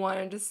still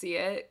wanted to see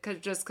it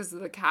just because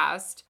of the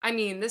cast. I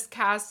mean, this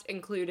cast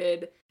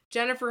included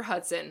Jennifer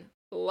Hudson,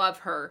 love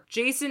her.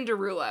 Jason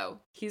Derulo,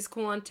 he's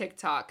cool on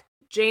TikTok.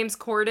 James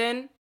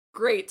Corden,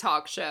 great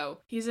talk show.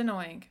 He's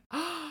annoying.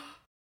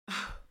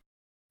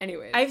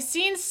 Anyways. I've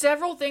seen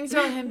several things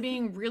about him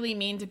being really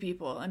mean to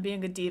people and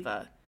being a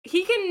diva.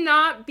 He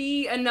cannot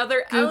be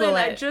another Google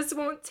Ellen. it. I just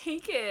won't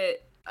take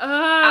it.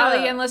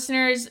 Allie and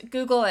listeners,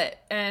 Google it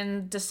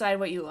and decide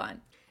what you want.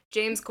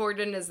 James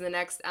Corden is the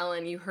next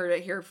Ellen. You heard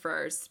it here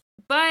first.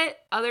 But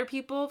other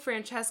people,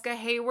 Francesca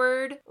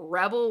Hayward,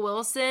 Rebel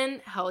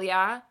Wilson, hell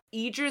yeah.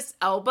 Idris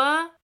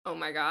Elba, oh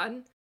my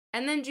god.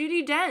 And then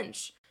Judi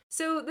Dench.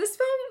 So this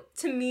film,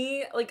 to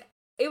me, like,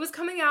 it was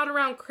coming out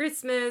around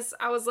Christmas.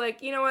 I was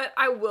like, you know what?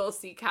 I will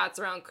see Cats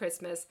around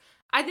Christmas.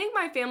 I think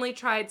my family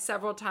tried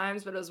several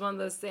times, but it was one of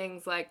those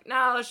things like,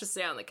 nah, let's just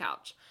stay on the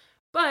couch.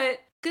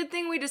 But good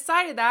thing we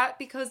decided that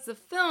because the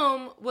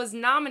film was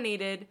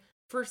nominated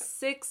for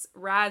 6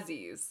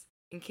 Razzies.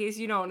 In case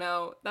you don't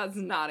know, that's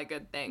not a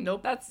good thing.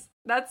 Nope.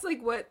 That's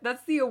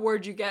the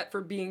award you get for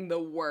being the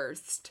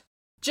worst.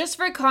 Just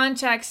for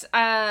context,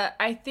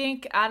 I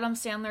think Adam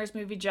Sandler's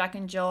movie Jack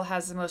and Jill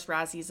has the most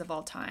Razzies of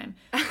all time.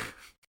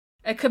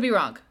 I could be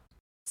wrong.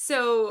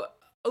 So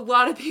a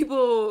lot of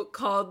people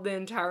called the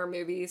entire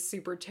movie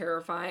super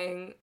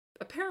terrifying.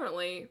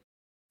 Apparently,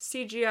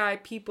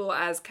 CGI people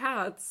as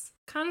cats,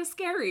 kind of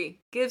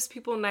scary. Gives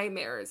people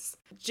nightmares.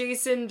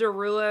 Jason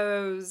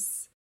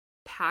Derulo's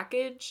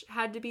package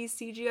had to be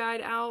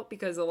CGI'd out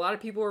because a lot of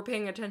people were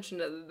paying attention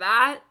to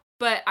that.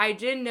 But I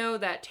did know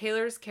that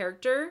Taylor's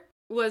character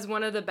was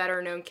one of the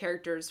better known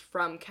characters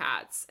from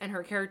Cats, and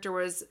her character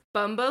was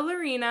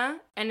Bumballerina,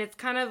 and it's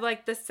kind of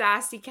like the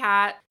sassy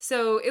cat.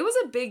 So it was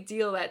a big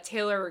deal that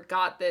Taylor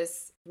got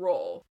this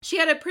role. She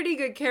had a pretty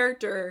good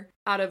character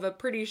out of a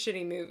pretty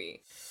shitty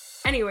movie.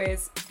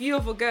 Anyways,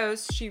 Beautiful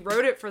Ghost, she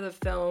wrote it for the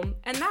film,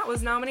 and that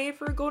was nominated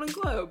for a Golden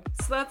Globe.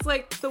 So that's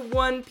like the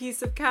one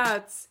piece of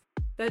Cats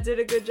that did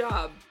a good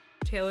job.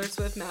 Taylor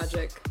Swift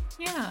magic.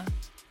 Yeah.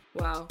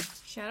 Wow.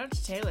 Shout out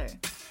to Taylor.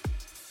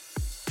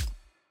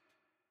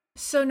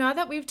 So now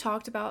that we've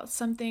talked about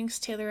some things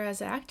Taylor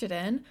has acted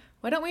in,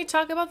 why don't we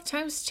talk about the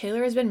times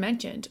Taylor has been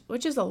mentioned,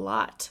 which is a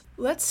lot.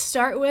 Let's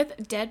start with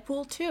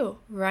Deadpool 2.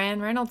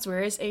 Ryan Reynolds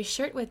wears a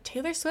shirt with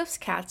Taylor Swift's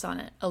cats on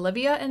it,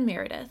 Olivia and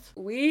Meredith.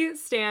 We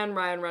stan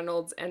Ryan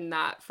Reynolds and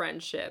that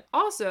friendship.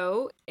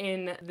 Also,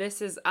 in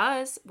This Is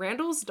Us,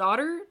 Randall's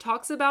daughter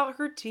talks about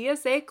her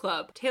TSA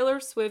club, Taylor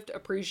Swift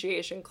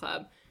Appreciation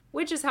Club,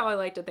 which is how I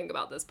like to think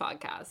about this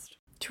podcast.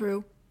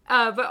 True.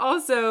 But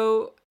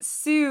also,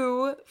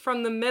 Sue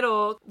from The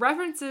Middle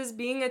references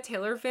being a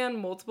Taylor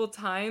fan multiple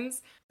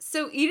times.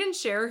 So Eden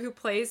Sher, who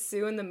plays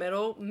Sue in The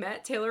Middle,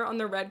 met Taylor on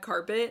the red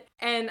carpet.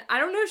 And I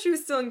don't know if she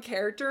was still in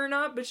character or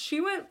not, but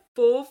she went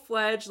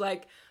full-fledged,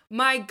 like,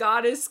 my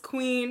goddess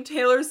queen,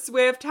 Taylor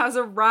Swift has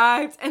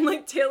arrived. And,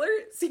 like, Taylor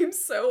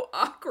seems so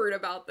awkward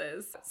about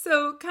this.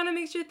 So kind of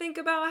makes you think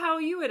about how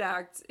you would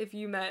act if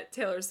you met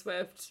Taylor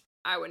Swift.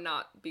 I would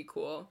not be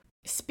cool.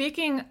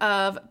 Speaking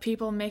of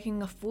people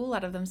making a fool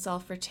out of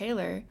themselves for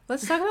Taylor,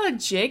 let's talk about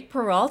Jake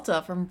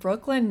Peralta from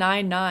Brooklyn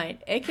Nine-Nine,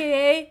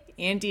 aka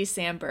Andy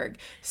Samberg.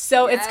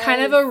 So It's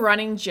kind of a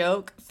running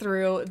joke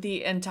through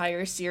the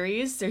entire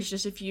series. There's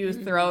just a few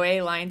throwaway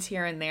lines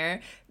here and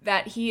there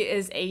that he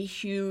is a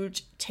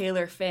huge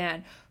Taylor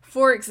fan.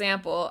 For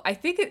example, I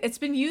think it's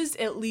been used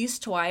at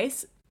least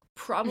twice,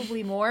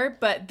 probably more,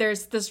 but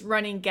there's this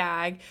running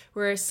gag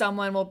where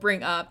someone will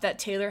bring up that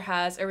Taylor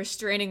has a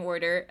restraining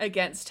order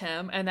against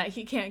him and that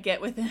he can't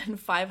get within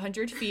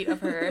 500 feet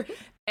of her.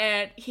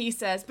 And he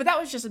says, but that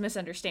was just a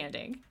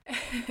misunderstanding.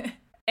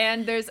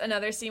 And there's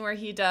another scene where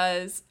he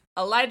does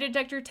a lie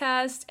detector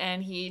test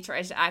and he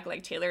tries to act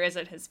like Taylor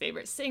isn't his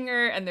favorite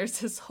singer, and there's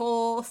this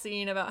whole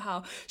scene about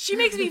how she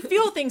makes me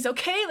feel things,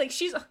 okay? Like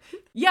she's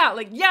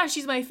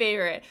my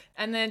favorite.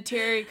 And then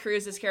Terry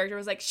Crews's character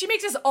was like, she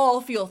makes us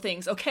all feel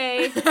things,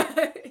 okay?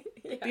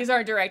 Yeah. These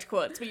aren't direct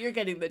quotes, but you're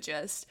getting the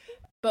gist.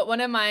 But one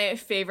of my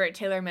favorite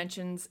Taylor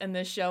mentions in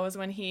this show is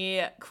when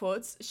he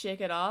quotes Shake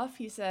It Off.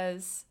 He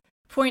says,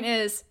 point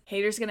is,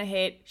 haters gonna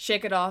hate,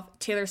 shake it off,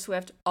 Taylor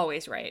Swift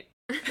always right.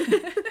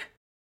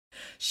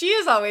 She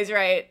is always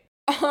right.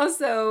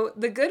 Also,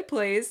 The Good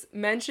Place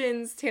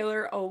mentions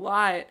Taylor a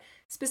lot,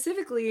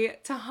 specifically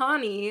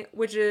Tahani,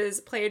 which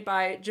is played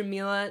by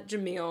Jamila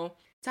Jamil.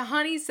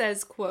 Tahani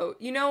says, quote,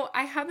 "You know,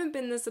 I haven't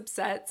been this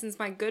upset since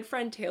my good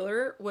friend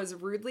Taylor was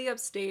rudely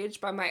upstaged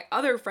by my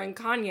other friend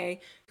Kanye,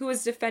 who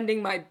was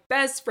defending my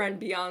best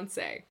friend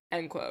Beyonce,"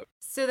 end quote.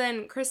 So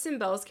then Kristen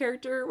Bell's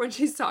character, when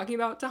she's talking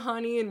about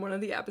Tahani in one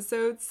of the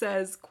episodes,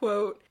 says,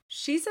 quote,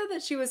 "She said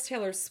that she was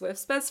Taylor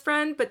Swift's best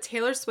friend, but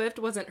Taylor Swift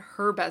wasn't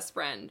her best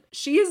friend.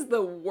 She is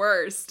the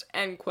worst,"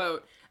 end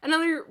quote.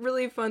 Another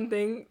really fun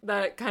thing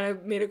that kind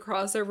of made a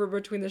crossover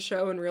between the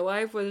show and real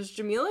life was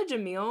Jamila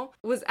Jamil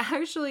was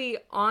actually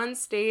on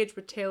stage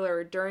with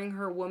Taylor during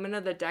her Woman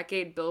of the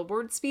Decade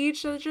Billboard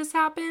speech that just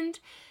happened.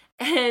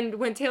 And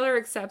when Taylor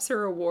accepts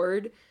her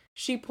award,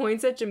 she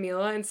points at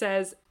Jamila and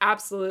says,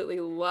 "Absolutely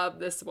love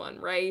this one,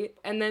 right?"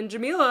 And then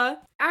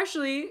Jamila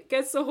actually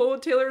gets to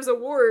hold Taylor's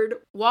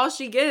award while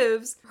she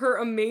gives her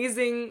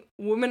amazing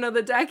Woman of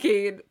the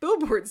Decade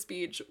Billboard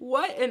speech.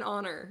 What an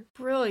honor.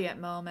 Brilliant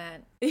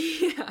moment.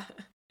 Yeah.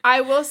 I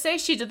will say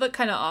she did look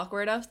kind of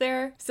awkward up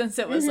there since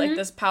it was like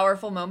this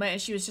powerful moment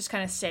and she was just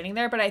kind of standing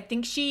there. But I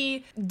think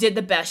she did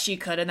the best she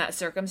could in that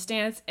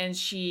circumstance and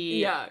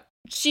she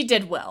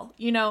did well,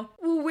 you know?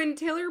 Well, when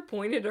Taylor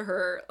pointed to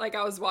her, like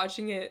I was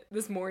watching it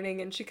this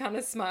morning and she kind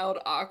of smiled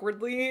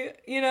awkwardly,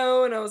 you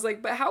know? And I was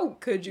like, but how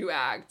could you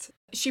act?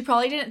 She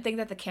probably didn't think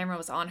that the camera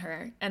was on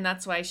her. And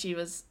that's why she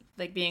was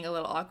like being a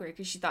little awkward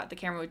because she thought the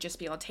camera would just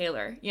be on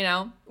Taylor, you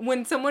know?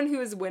 When someone who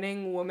is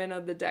winning Woman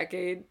of the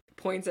Decade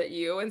points at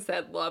you and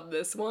said, "Love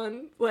this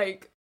one,"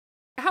 like,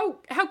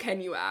 how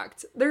can you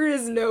act? There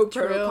is no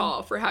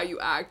protocol for how you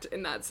act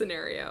in that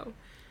scenario.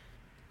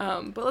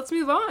 But let's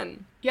move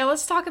on. Yeah,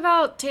 let's talk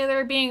about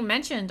Taylor being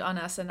mentioned on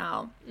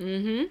SNL.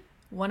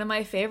 One of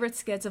my favorite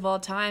skits of all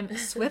time,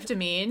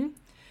 Swiftamine.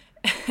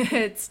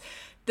 It's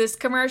this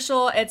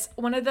commercial. It's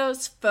one of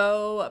those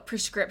faux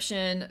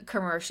prescription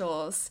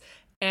commercials.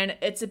 And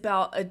it's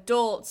about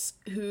adults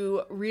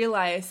who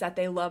realize that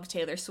they love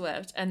Taylor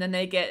Swift. And then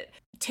they get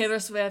Taylor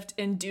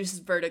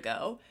Swift-induced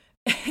vertigo.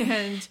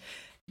 And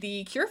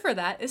the cure for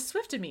that is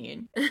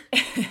Swiftamine.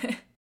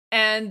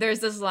 And there's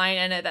this line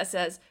in it that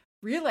says,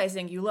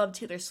 "Realizing you love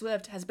Taylor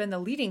Swift has been the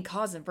leading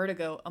cause of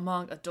vertigo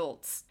among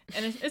adults."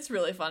 And it's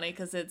really funny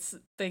because it's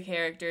the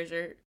characters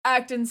are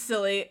acting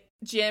silly,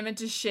 jamming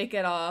to shake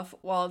it off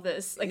while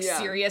this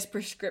serious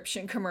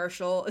prescription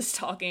commercial is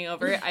talking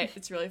over it.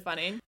 It's really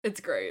funny. It's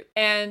great.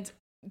 And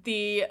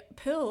the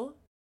pill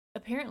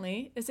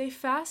apparently is a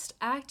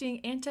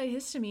fast-acting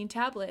antihistamine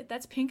tablet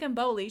that's pink and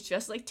bubbly,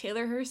 just like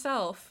Taylor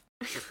herself.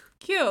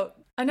 Cute.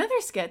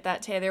 Another skit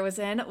that Taylor was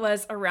in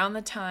was around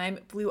the time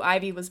Blue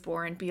Ivy was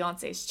born,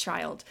 Beyonce's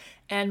child.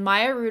 And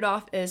Maya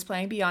Rudolph is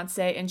playing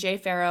Beyonce and Jay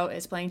Pharoah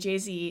is playing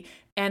Jay-Z.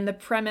 And the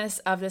premise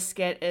of the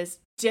skit is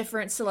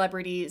different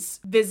celebrities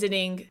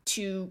visiting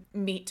to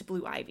meet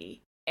Blue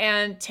Ivy.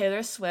 And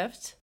Taylor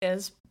Swift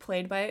is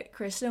played by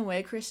Kristen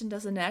Wiig. Kristen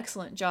does an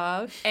excellent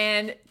job.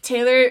 And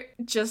Taylor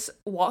just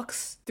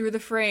walks through the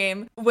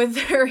frame with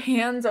her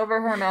hands over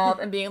her mouth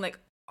and being like,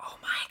 "Oh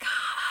my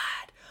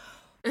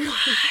God,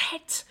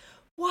 what?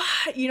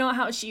 What?" You know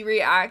how she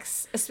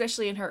reacts,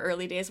 especially in her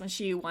early days when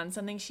she won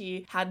something,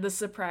 she had the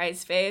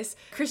surprise face.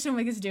 Kristen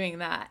Wiig is doing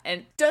that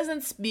and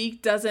doesn't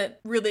speak, doesn't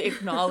really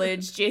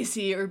acknowledge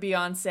Jay-Z or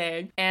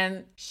Beyonce.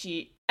 And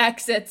she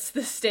exits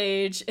the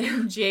stage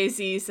and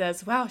Jay-Z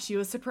says, "Wow, she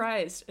was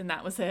surprised." And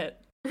that was it.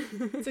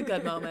 It's a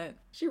good moment.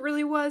 She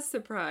really was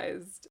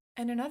surprised.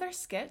 And another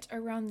skit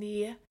around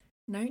the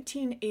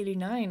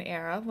 1989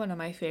 era, one of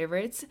my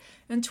favorites.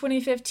 In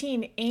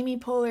 2015, Amy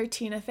Poehler,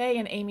 Tina Fey,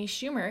 and Amy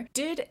Schumer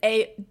did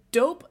a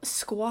Dope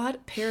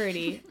Squad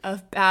parody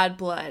of Bad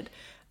Blood.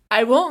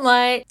 I won't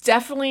lie,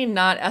 definitely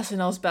not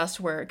SNL's best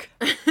work.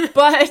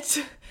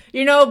 But,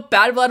 you know,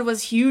 Bad Blood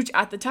was huge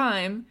at the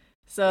time.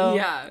 So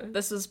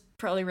this was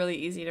probably really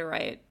easy to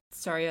write.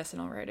 Sorry,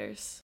 SNL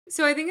writers.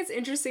 So I think it's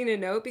interesting to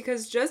note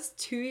because just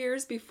 2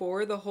 years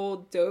before the whole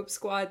Dope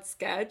Squad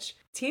sketch,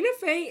 Tina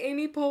Fey,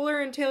 Amy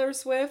Poehler, and Taylor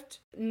Swift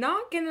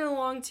not getting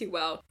along too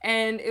well.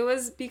 And it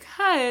was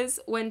because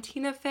when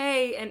Tina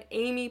Fey and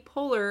Amy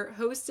Poehler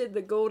hosted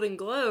the Golden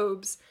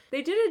Globes,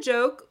 they did a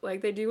joke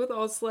like they do with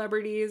all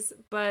celebrities,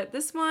 but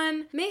this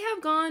one may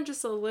have gone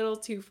just a little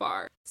too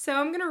far. So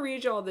I'm going to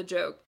read you all the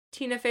joke.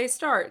 Tina Fey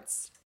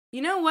starts,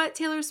 "You know what,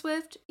 Taylor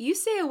Swift? You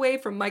stay away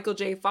from Michael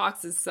J.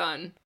 Fox's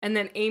son." And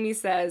then Amy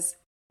says,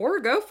 "Or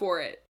go for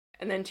it."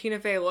 And then Tina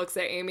Fey looks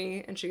at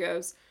Amy and she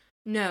goes,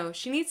 "No,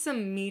 she needs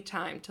some me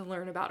time to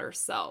learn about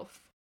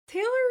herself."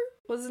 Taylor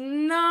was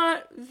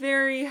not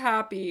very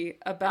happy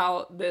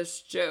about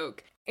this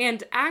joke.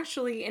 And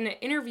actually, in an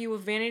interview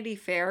with Vanity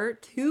Fair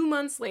 2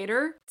 months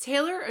later,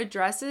 Taylor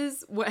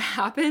addresses what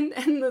happened.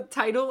 And the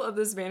title of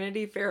this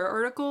Vanity Fair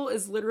article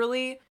is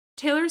literally,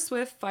 "Taylor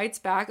Swift fights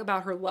back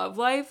about her love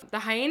life,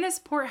 the Hyannis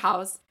Port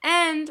House,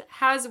 and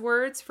has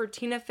words for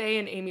Tina Fey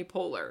and Amy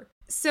Poehler."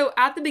 So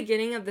at the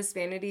beginning of this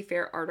Vanity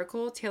Fair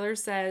article, Taylor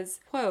says,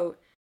 quote,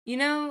 "You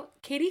know,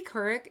 Katie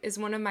Couric is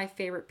one of my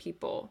favorite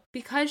people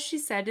because she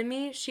said to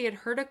me she had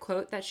heard a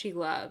quote that she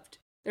loved.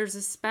 There's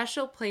a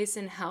special place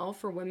in hell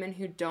for women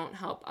who don't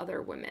help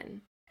other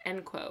women."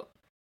 End quote.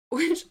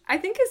 which I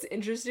think is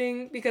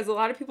interesting because a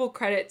lot of people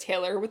credit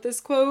Taylor with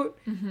this quote,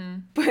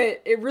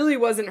 but it really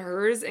wasn't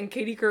hers, and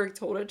Katie Couric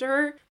told it to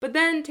her. But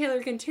then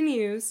Taylor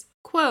continues,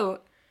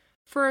 quote,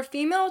 "For a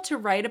female to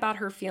write about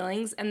her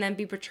feelings and then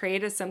be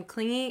portrayed as some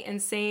clingy,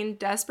 insane,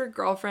 desperate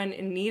girlfriend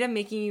in need of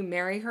making you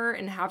marry her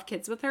and have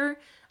kids with her,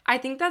 I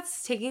think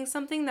that's taking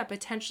something that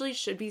potentially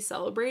should be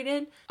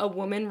celebrated, a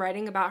woman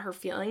writing about her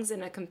feelings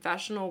in a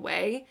confessional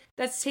way,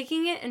 that's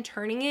taking it and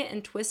turning it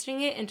and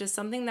twisting it into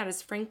something that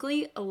is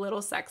frankly a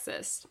little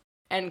sexist."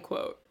 End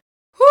quote.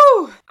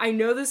 Whew! I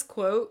know this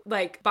quote,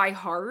 like, by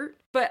heart,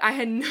 but I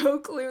had no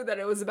clue that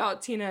it was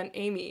about Tina and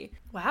Amy.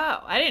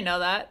 Wow, I didn't know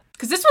that.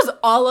 Because this was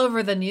all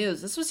over the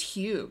news. This was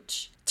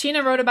huge.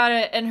 Tina wrote about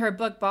it in her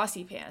book,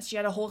 Bossy Pants. She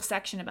had a whole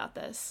section about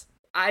this.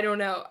 I don't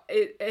know.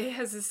 It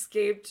has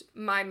escaped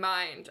my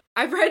mind.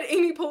 I've read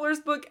Amy Poehler's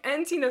book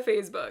and Tina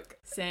Fey's book.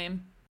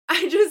 Same.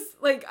 I just,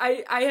 like,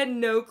 I had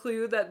no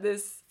clue that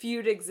this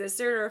feud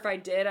existed, or if I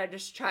did, I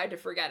just tried to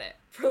forget it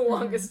for the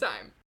longest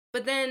time.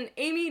 But then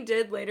Amy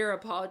did later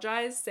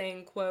apologize,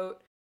 saying,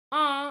 quote,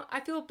 "Aw, I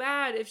feel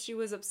bad if she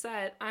was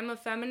upset. I'm a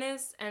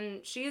feminist,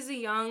 and she is a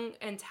young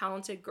and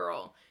talented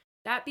girl.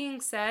 That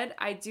being said,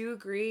 I do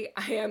agree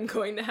I am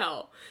going to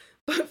hell.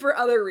 But for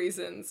other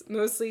reasons,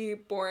 mostly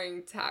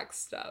boring tax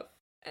stuff."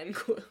 End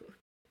quote.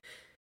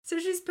 So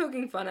she's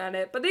poking fun at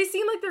it, but they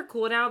seem like they're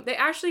cool now. They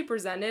actually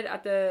presented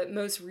at the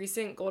most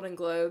recent Golden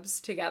Globes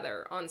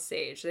together on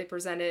stage. They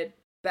presented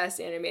Best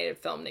Animated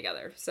Film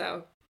together.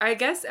 So I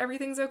guess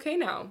everything's okay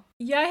now.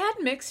 Yeah, I had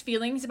mixed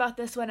feelings about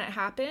this when it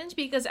happened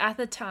because at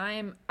the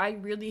time, I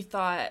really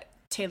thought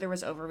Taylor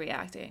was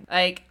overreacting.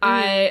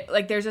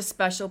 Like, there's a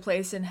special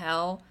place in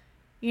hell.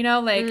 You know,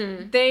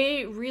 like,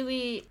 they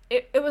really,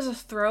 it was a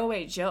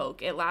throwaway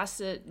joke. It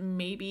lasted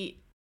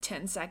maybe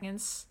 10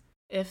 seconds,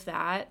 if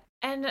that.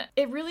 And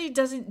it really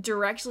doesn't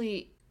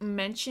directly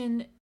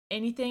mention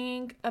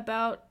anything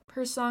about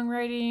her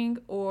songwriting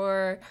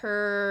or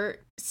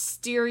her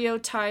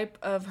stereotype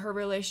of her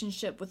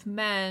relationship with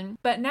men.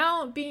 But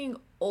now, being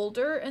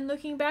older and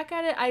looking back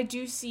at it, I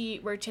do see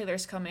where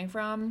Taylor's coming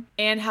from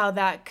and how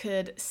that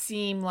could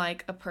seem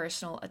like a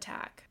personal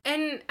attack.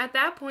 And at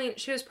that point,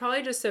 she was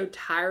probably just so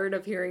tired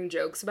of hearing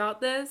jokes about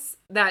this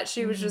that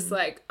she was just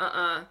like,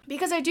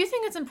 Because I do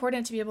think it's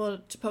important to be able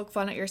to poke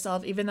fun at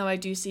yourself, even though I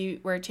do see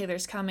where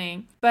Taylor's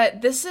coming.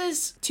 But this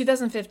is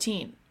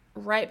 2015.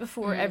 Right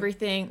before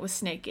everything was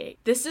Snakegate.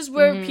 This is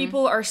where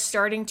people are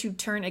starting to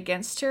turn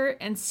against her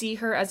and see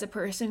her as a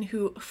person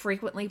who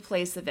frequently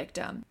plays the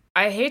victim.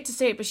 I hate to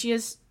say it, but she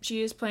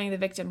is playing the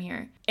victim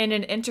here. In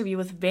an interview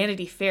with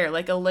Vanity Fair,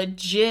 like a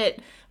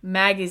legit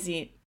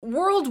magazine,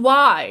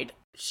 worldwide.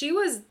 She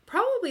was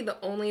probably the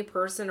only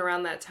person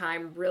around that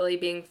time really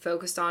being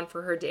focused on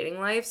for her dating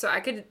life. So I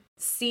could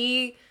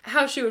see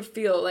how she would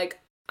feel. Like,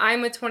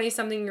 I'm a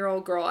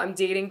 20-something-year-old girl. I'm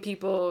dating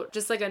people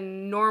just like a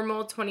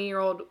normal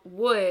 20-year-old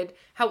would,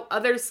 how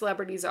other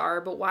celebrities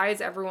are, but why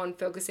is everyone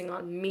focusing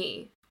on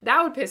me?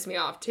 That would piss me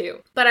off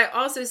too. But I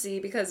also see,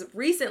 because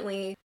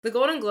recently the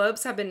Golden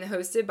Globes have been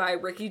hosted by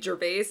Ricky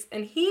Gervais,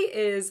 and he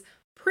is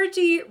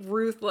pretty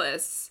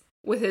ruthless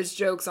with his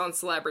jokes on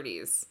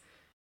celebrities.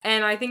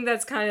 And I think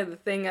that's kind of the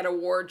thing at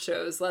award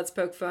shows. Let's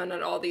poke fun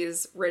at all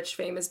these rich,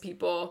 famous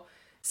people.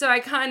 So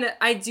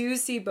I do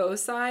see both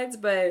sides,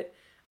 but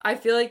I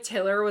feel like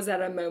Taylor was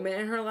at a moment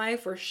in her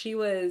life where she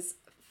was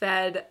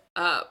fed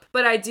up.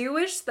 But I do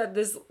wish that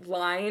this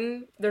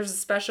line, "There's a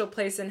special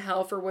place in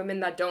hell for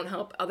women that don't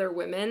help other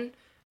women,"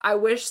 I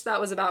wish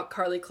that was about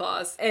Karlie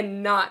Kloss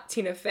and not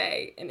Tina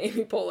Fey and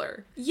Amy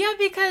Poehler. Yeah,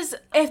 because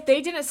if they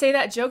didn't say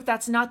that joke,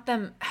 that's not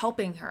them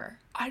helping her.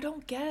 I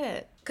don't get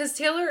it. Because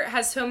Taylor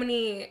has so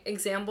many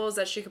examples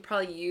that she could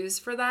probably use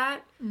for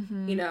that.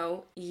 You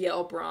know,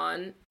 Yale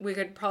Braun. We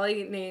could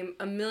probably name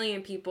a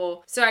million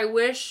people. So I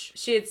wish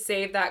she had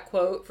saved that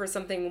quote for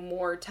something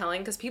more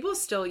telling, because people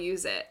still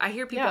use it. I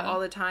hear people all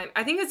the time.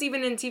 I think it's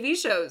even in TV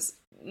shows.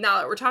 Now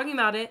that we're talking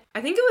about it, I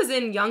think it was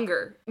in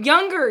Younger.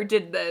 Younger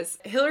did this.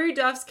 Hilary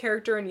Duff's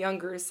character in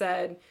Younger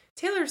said,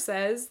 "Taylor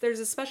says there's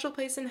a special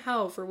place in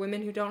hell for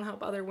women who don't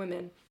help other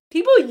women."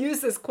 People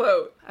use this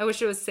quote. I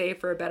wish it was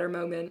saved for a better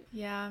moment.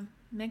 Yeah.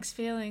 Mixed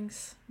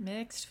feelings.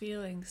 Mixed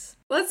feelings.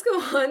 Let's go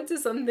on to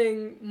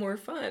something more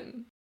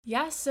fun.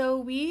 Yeah, so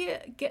we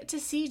get to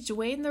see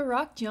Dwayne "The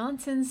Rock"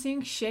 Johnson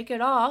sing "Shake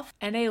It Off"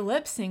 in a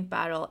lip sync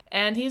battle.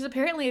 And he's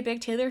apparently a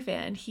big Taylor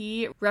fan.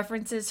 He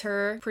references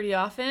her pretty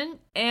often.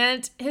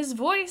 And his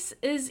voice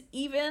is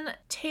even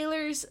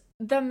Taylor's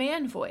The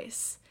Man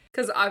voice.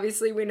 Because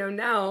obviously we know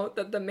now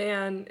that The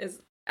Man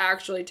is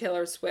actually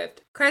Taylor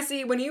Swift.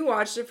 Cressy, when you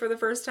watched it for the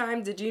first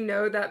time, did you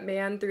know that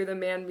Man Through the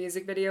Man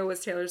music video was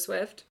Taylor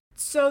Swift?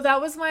 So that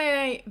was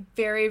my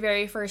very,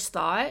 very first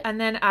thought. And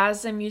then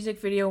as the music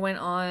video went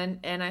on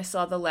and I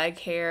saw the leg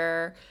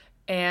hair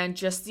and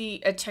just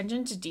the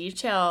attention to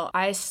detail,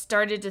 I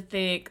started to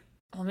think,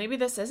 well, maybe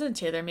this isn't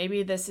Taylor.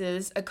 Maybe this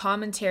is a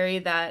commentary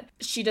that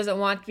she doesn't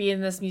want to be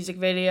in this music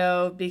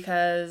video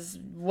because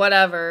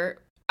whatever.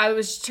 I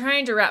was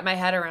trying to wrap my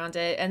head around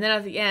it, and then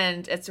at the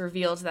end, it's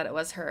revealed that it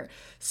was her.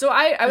 So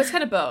I was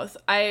kind of both.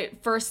 I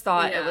first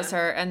thought it was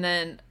her, and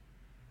then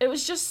it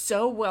was just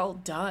so well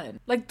done.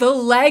 Like the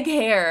leg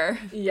hair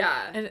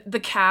Yeah. and the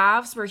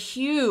calves were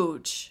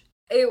huge.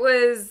 It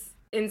was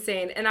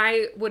insane. And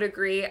I would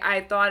agree.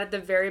 I thought at the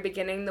very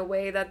beginning, the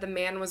way that the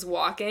man was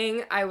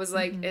walking, I was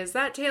like, is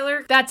that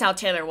Taylor? That's how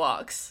Taylor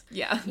walks.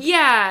 Yeah.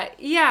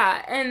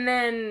 Yeah. And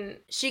then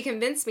she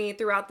convinced me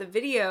throughout the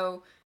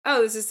video,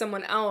 oh, this is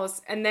someone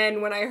else. And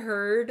then when I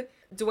heard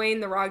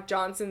Dwayne "The Rock"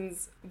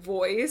 Johnson's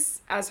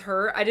voice as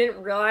her, I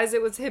didn't realize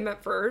it was him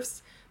at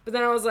first. But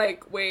then I was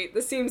like, wait,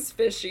 this seems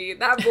fishy.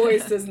 That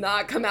voice does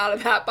not come out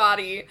of that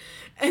body.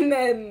 And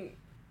then,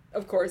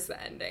 of course,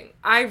 the ending.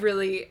 I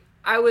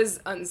was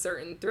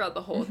uncertain throughout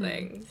the whole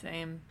thing.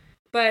 Same.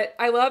 But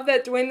I love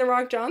that Dwayne "The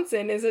Rock"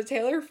 Johnson is a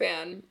Taylor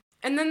fan.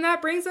 And then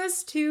that brings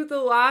us to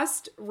the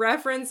last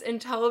reference in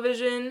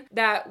television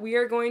that we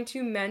are going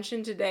to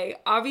mention today.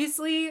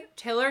 Obviously,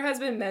 Taylor has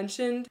been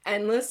mentioned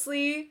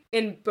endlessly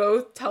in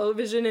both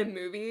television and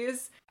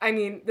movies. I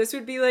mean, this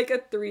would be like a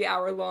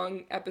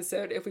 3-hour-long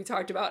episode if we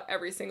talked about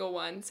every single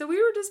one. So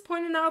we were just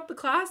pointing out the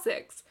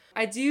classics.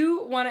 I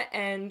do want to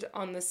end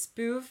on the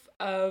spoof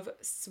of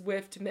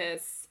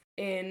Swiftmas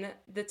in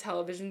the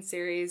television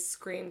series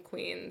Scream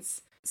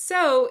Queens.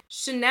 So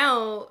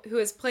Chanel, who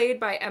is played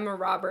by Emma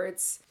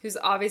Roberts, who's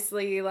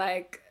obviously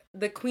like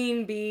the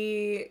queen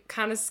bee,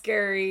 kind of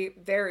scary,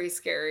 very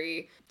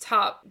scary,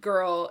 top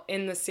girl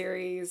in the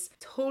series,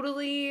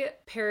 totally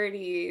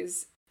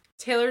parodies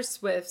Taylor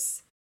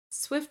Swift's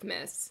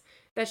Swiftmas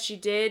that she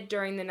did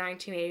during the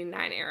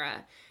 1989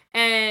 era.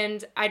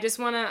 And I just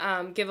want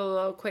to give a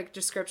little quick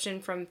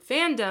description from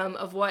fandom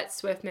of what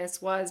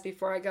Swiftmas was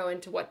before I go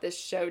into what this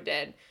show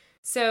did.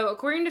 So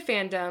according to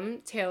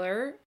fandom,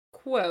 Taylor,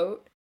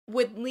 quote,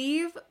 would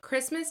leave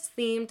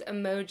Christmas-themed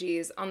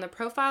emojis on the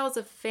profiles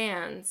of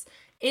fans,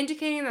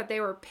 indicating that they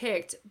were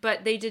picked,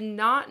 but they did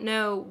not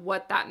know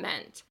what that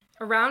meant.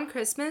 Around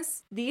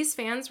Christmas, these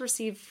fans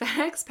received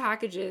FedEx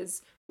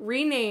packages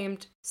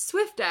renamed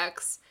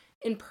SwiftX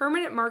in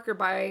permanent marker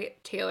by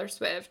Taylor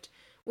Swift,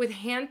 with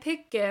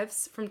hand-picked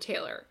gifts from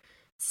Taylor.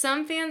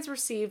 Some fans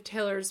received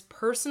Taylor's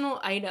personal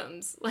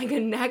items, like a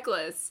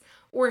necklace,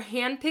 or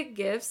hand-picked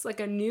gifts like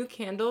a new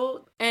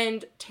candle,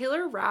 and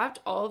Taylor wrapped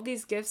all of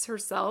these gifts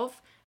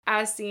herself,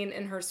 as seen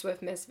in her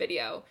Swiftmas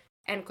video,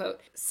 end quote.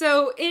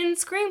 So in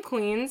Scream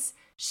Queens,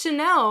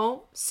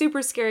 Chanel,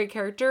 super scary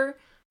character,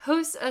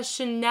 hosts a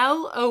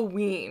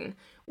Chanel-O-Ween,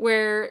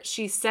 where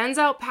she sends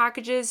out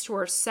packages to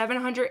her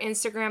 700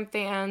 Instagram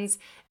fans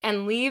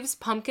and leaves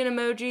pumpkin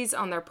emojis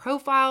on their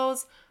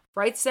profiles,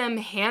 writes them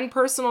hand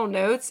personal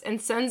notes,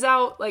 and sends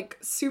out like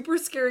super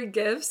scary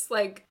gifts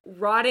like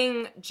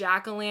rotting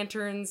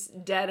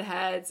jack-o'-lanterns, dead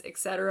heads,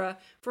 etc.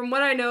 From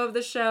what I know of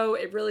the show,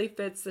 it really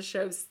fits the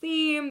show's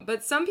theme,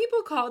 but some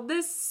people called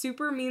this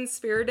super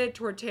mean-spirited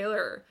toward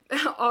Taylor.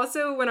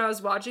 Also, when I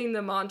was watching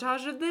the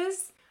montage of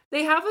this,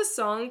 they have a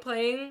song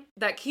playing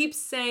that keeps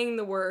saying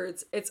the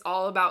words, "It's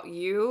all about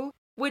you,"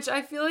 which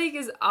I feel like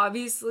is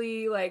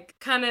obviously like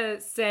kind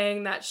of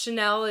saying that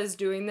Chanel is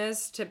doing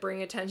this to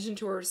bring attention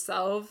to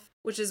herself,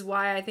 which is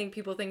why I think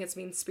people think it's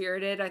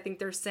mean-spirited. I think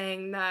they're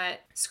saying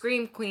that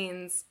Scream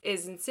Queens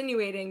is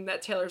insinuating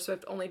that Taylor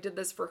Swift only did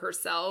this for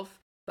herself.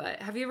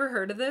 But have you ever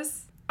heard of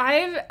this?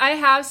 I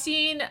have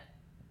seen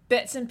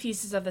bits and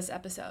pieces of this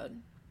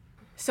episode.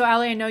 So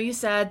Allie, I know you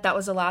said that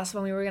was the last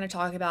one we were going to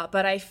talk about,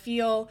 but I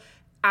feel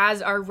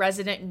as our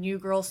resident New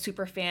Girl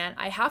super fan,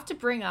 I have to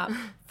bring up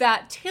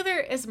that Taylor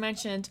is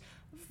mentioned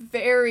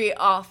very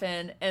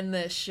often in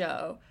this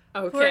show.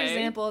 Okay. For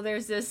example,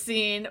 there's this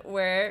scene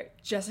where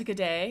Jessica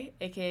Day,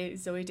 aka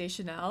Zooey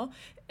Deschanel,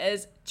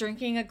 is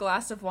drinking a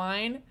glass of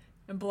wine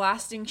and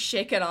blasting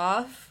Shake It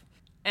Off.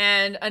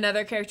 And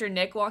another character,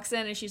 Nick, walks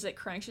in and she's like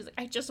crying. She's like,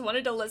 I just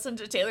wanted to listen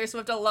to Taylor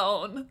Swift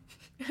alone.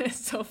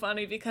 It's so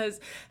funny because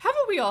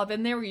haven't we all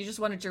been there where you just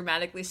want to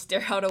dramatically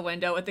stare out a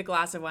window with a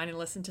glass of wine and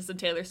listen to some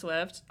Taylor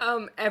Swift?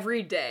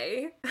 Every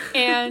day.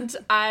 And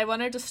I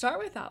wanted to start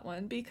with that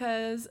one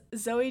because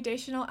Zooey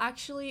Deschanel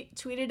actually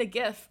tweeted a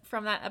GIF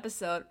from that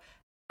episode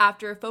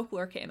after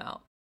Folklore came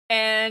out.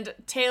 And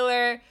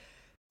Taylor,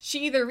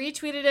 she either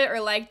retweeted it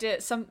or liked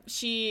it.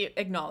 She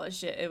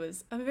acknowledged it. It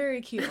was a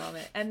very cute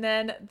moment. And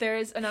then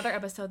there's another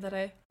episode that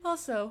I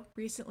also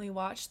recently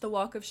watched, the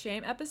Walk of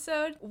Shame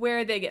episode,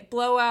 where they get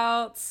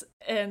blowouts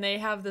and they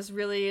have this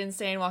really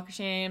insane walk of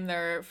shame.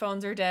 Their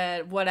phones are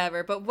dead,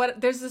 whatever. But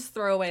there's this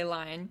throwaway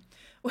line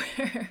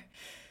where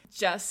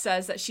Jess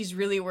says that she's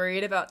really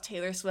worried about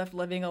Taylor Swift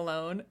living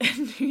alone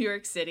in New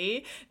York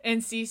City.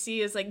 And Cece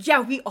is like,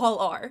 yeah, we all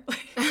are.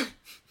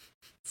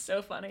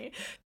 So funny.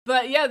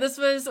 But yeah, this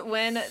was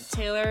when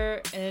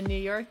Taylor in New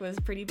York was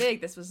pretty big.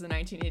 This was the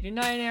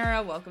 1989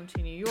 era. Welcome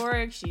to New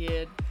York. She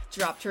had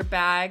dropped her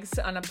bags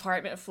on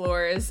apartment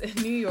floors in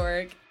New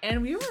York.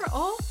 And we were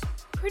all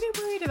pretty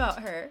worried about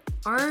her.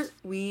 Aren't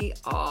we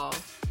all?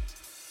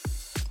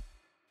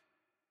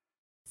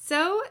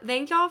 So,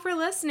 thank y'all for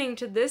listening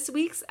to this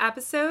week's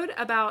episode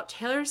about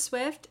Taylor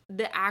Swift,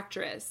 the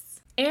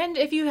actress. And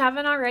if you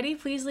haven't already,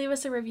 please leave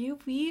us a review.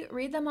 We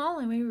read them all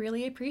and we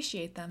really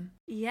appreciate them.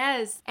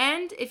 Yes.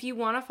 And if you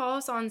want to follow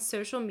us on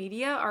social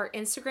media, our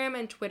Instagram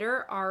and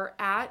Twitter are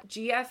at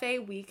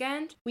GFA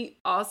Weekend. We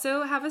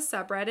also have a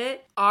subreddit,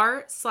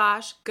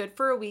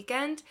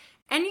 r/GoodForAWeekend.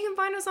 And you can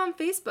find us on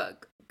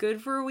Facebook,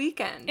 Good for a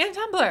Weekend. And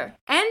Tumblr.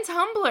 And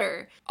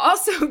Tumblr,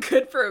 also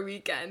Good for a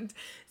Weekend.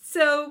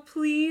 So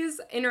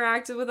please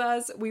interact with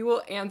us. We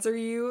will answer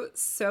you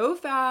so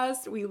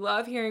fast. We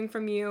love hearing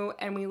from you,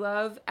 and we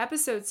love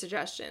episode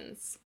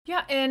suggestions.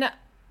 Yeah, and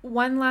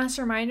one last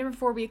reminder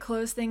before we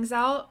close things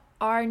out.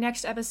 Our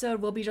next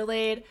episode will be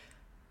delayed.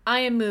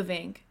 I am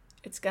moving.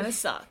 It's gonna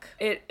suck.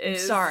 It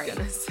is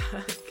gonna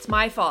suck. It's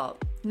my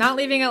fault. Not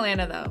leaving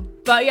Atlanta though.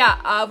 But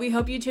yeah, we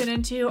hope you tune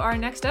into our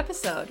next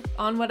episode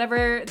on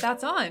whatever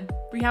that's on.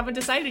 We haven't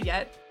decided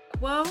yet.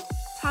 Well,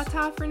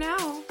 ta-ta for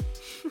now.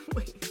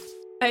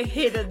 I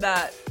hated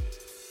that.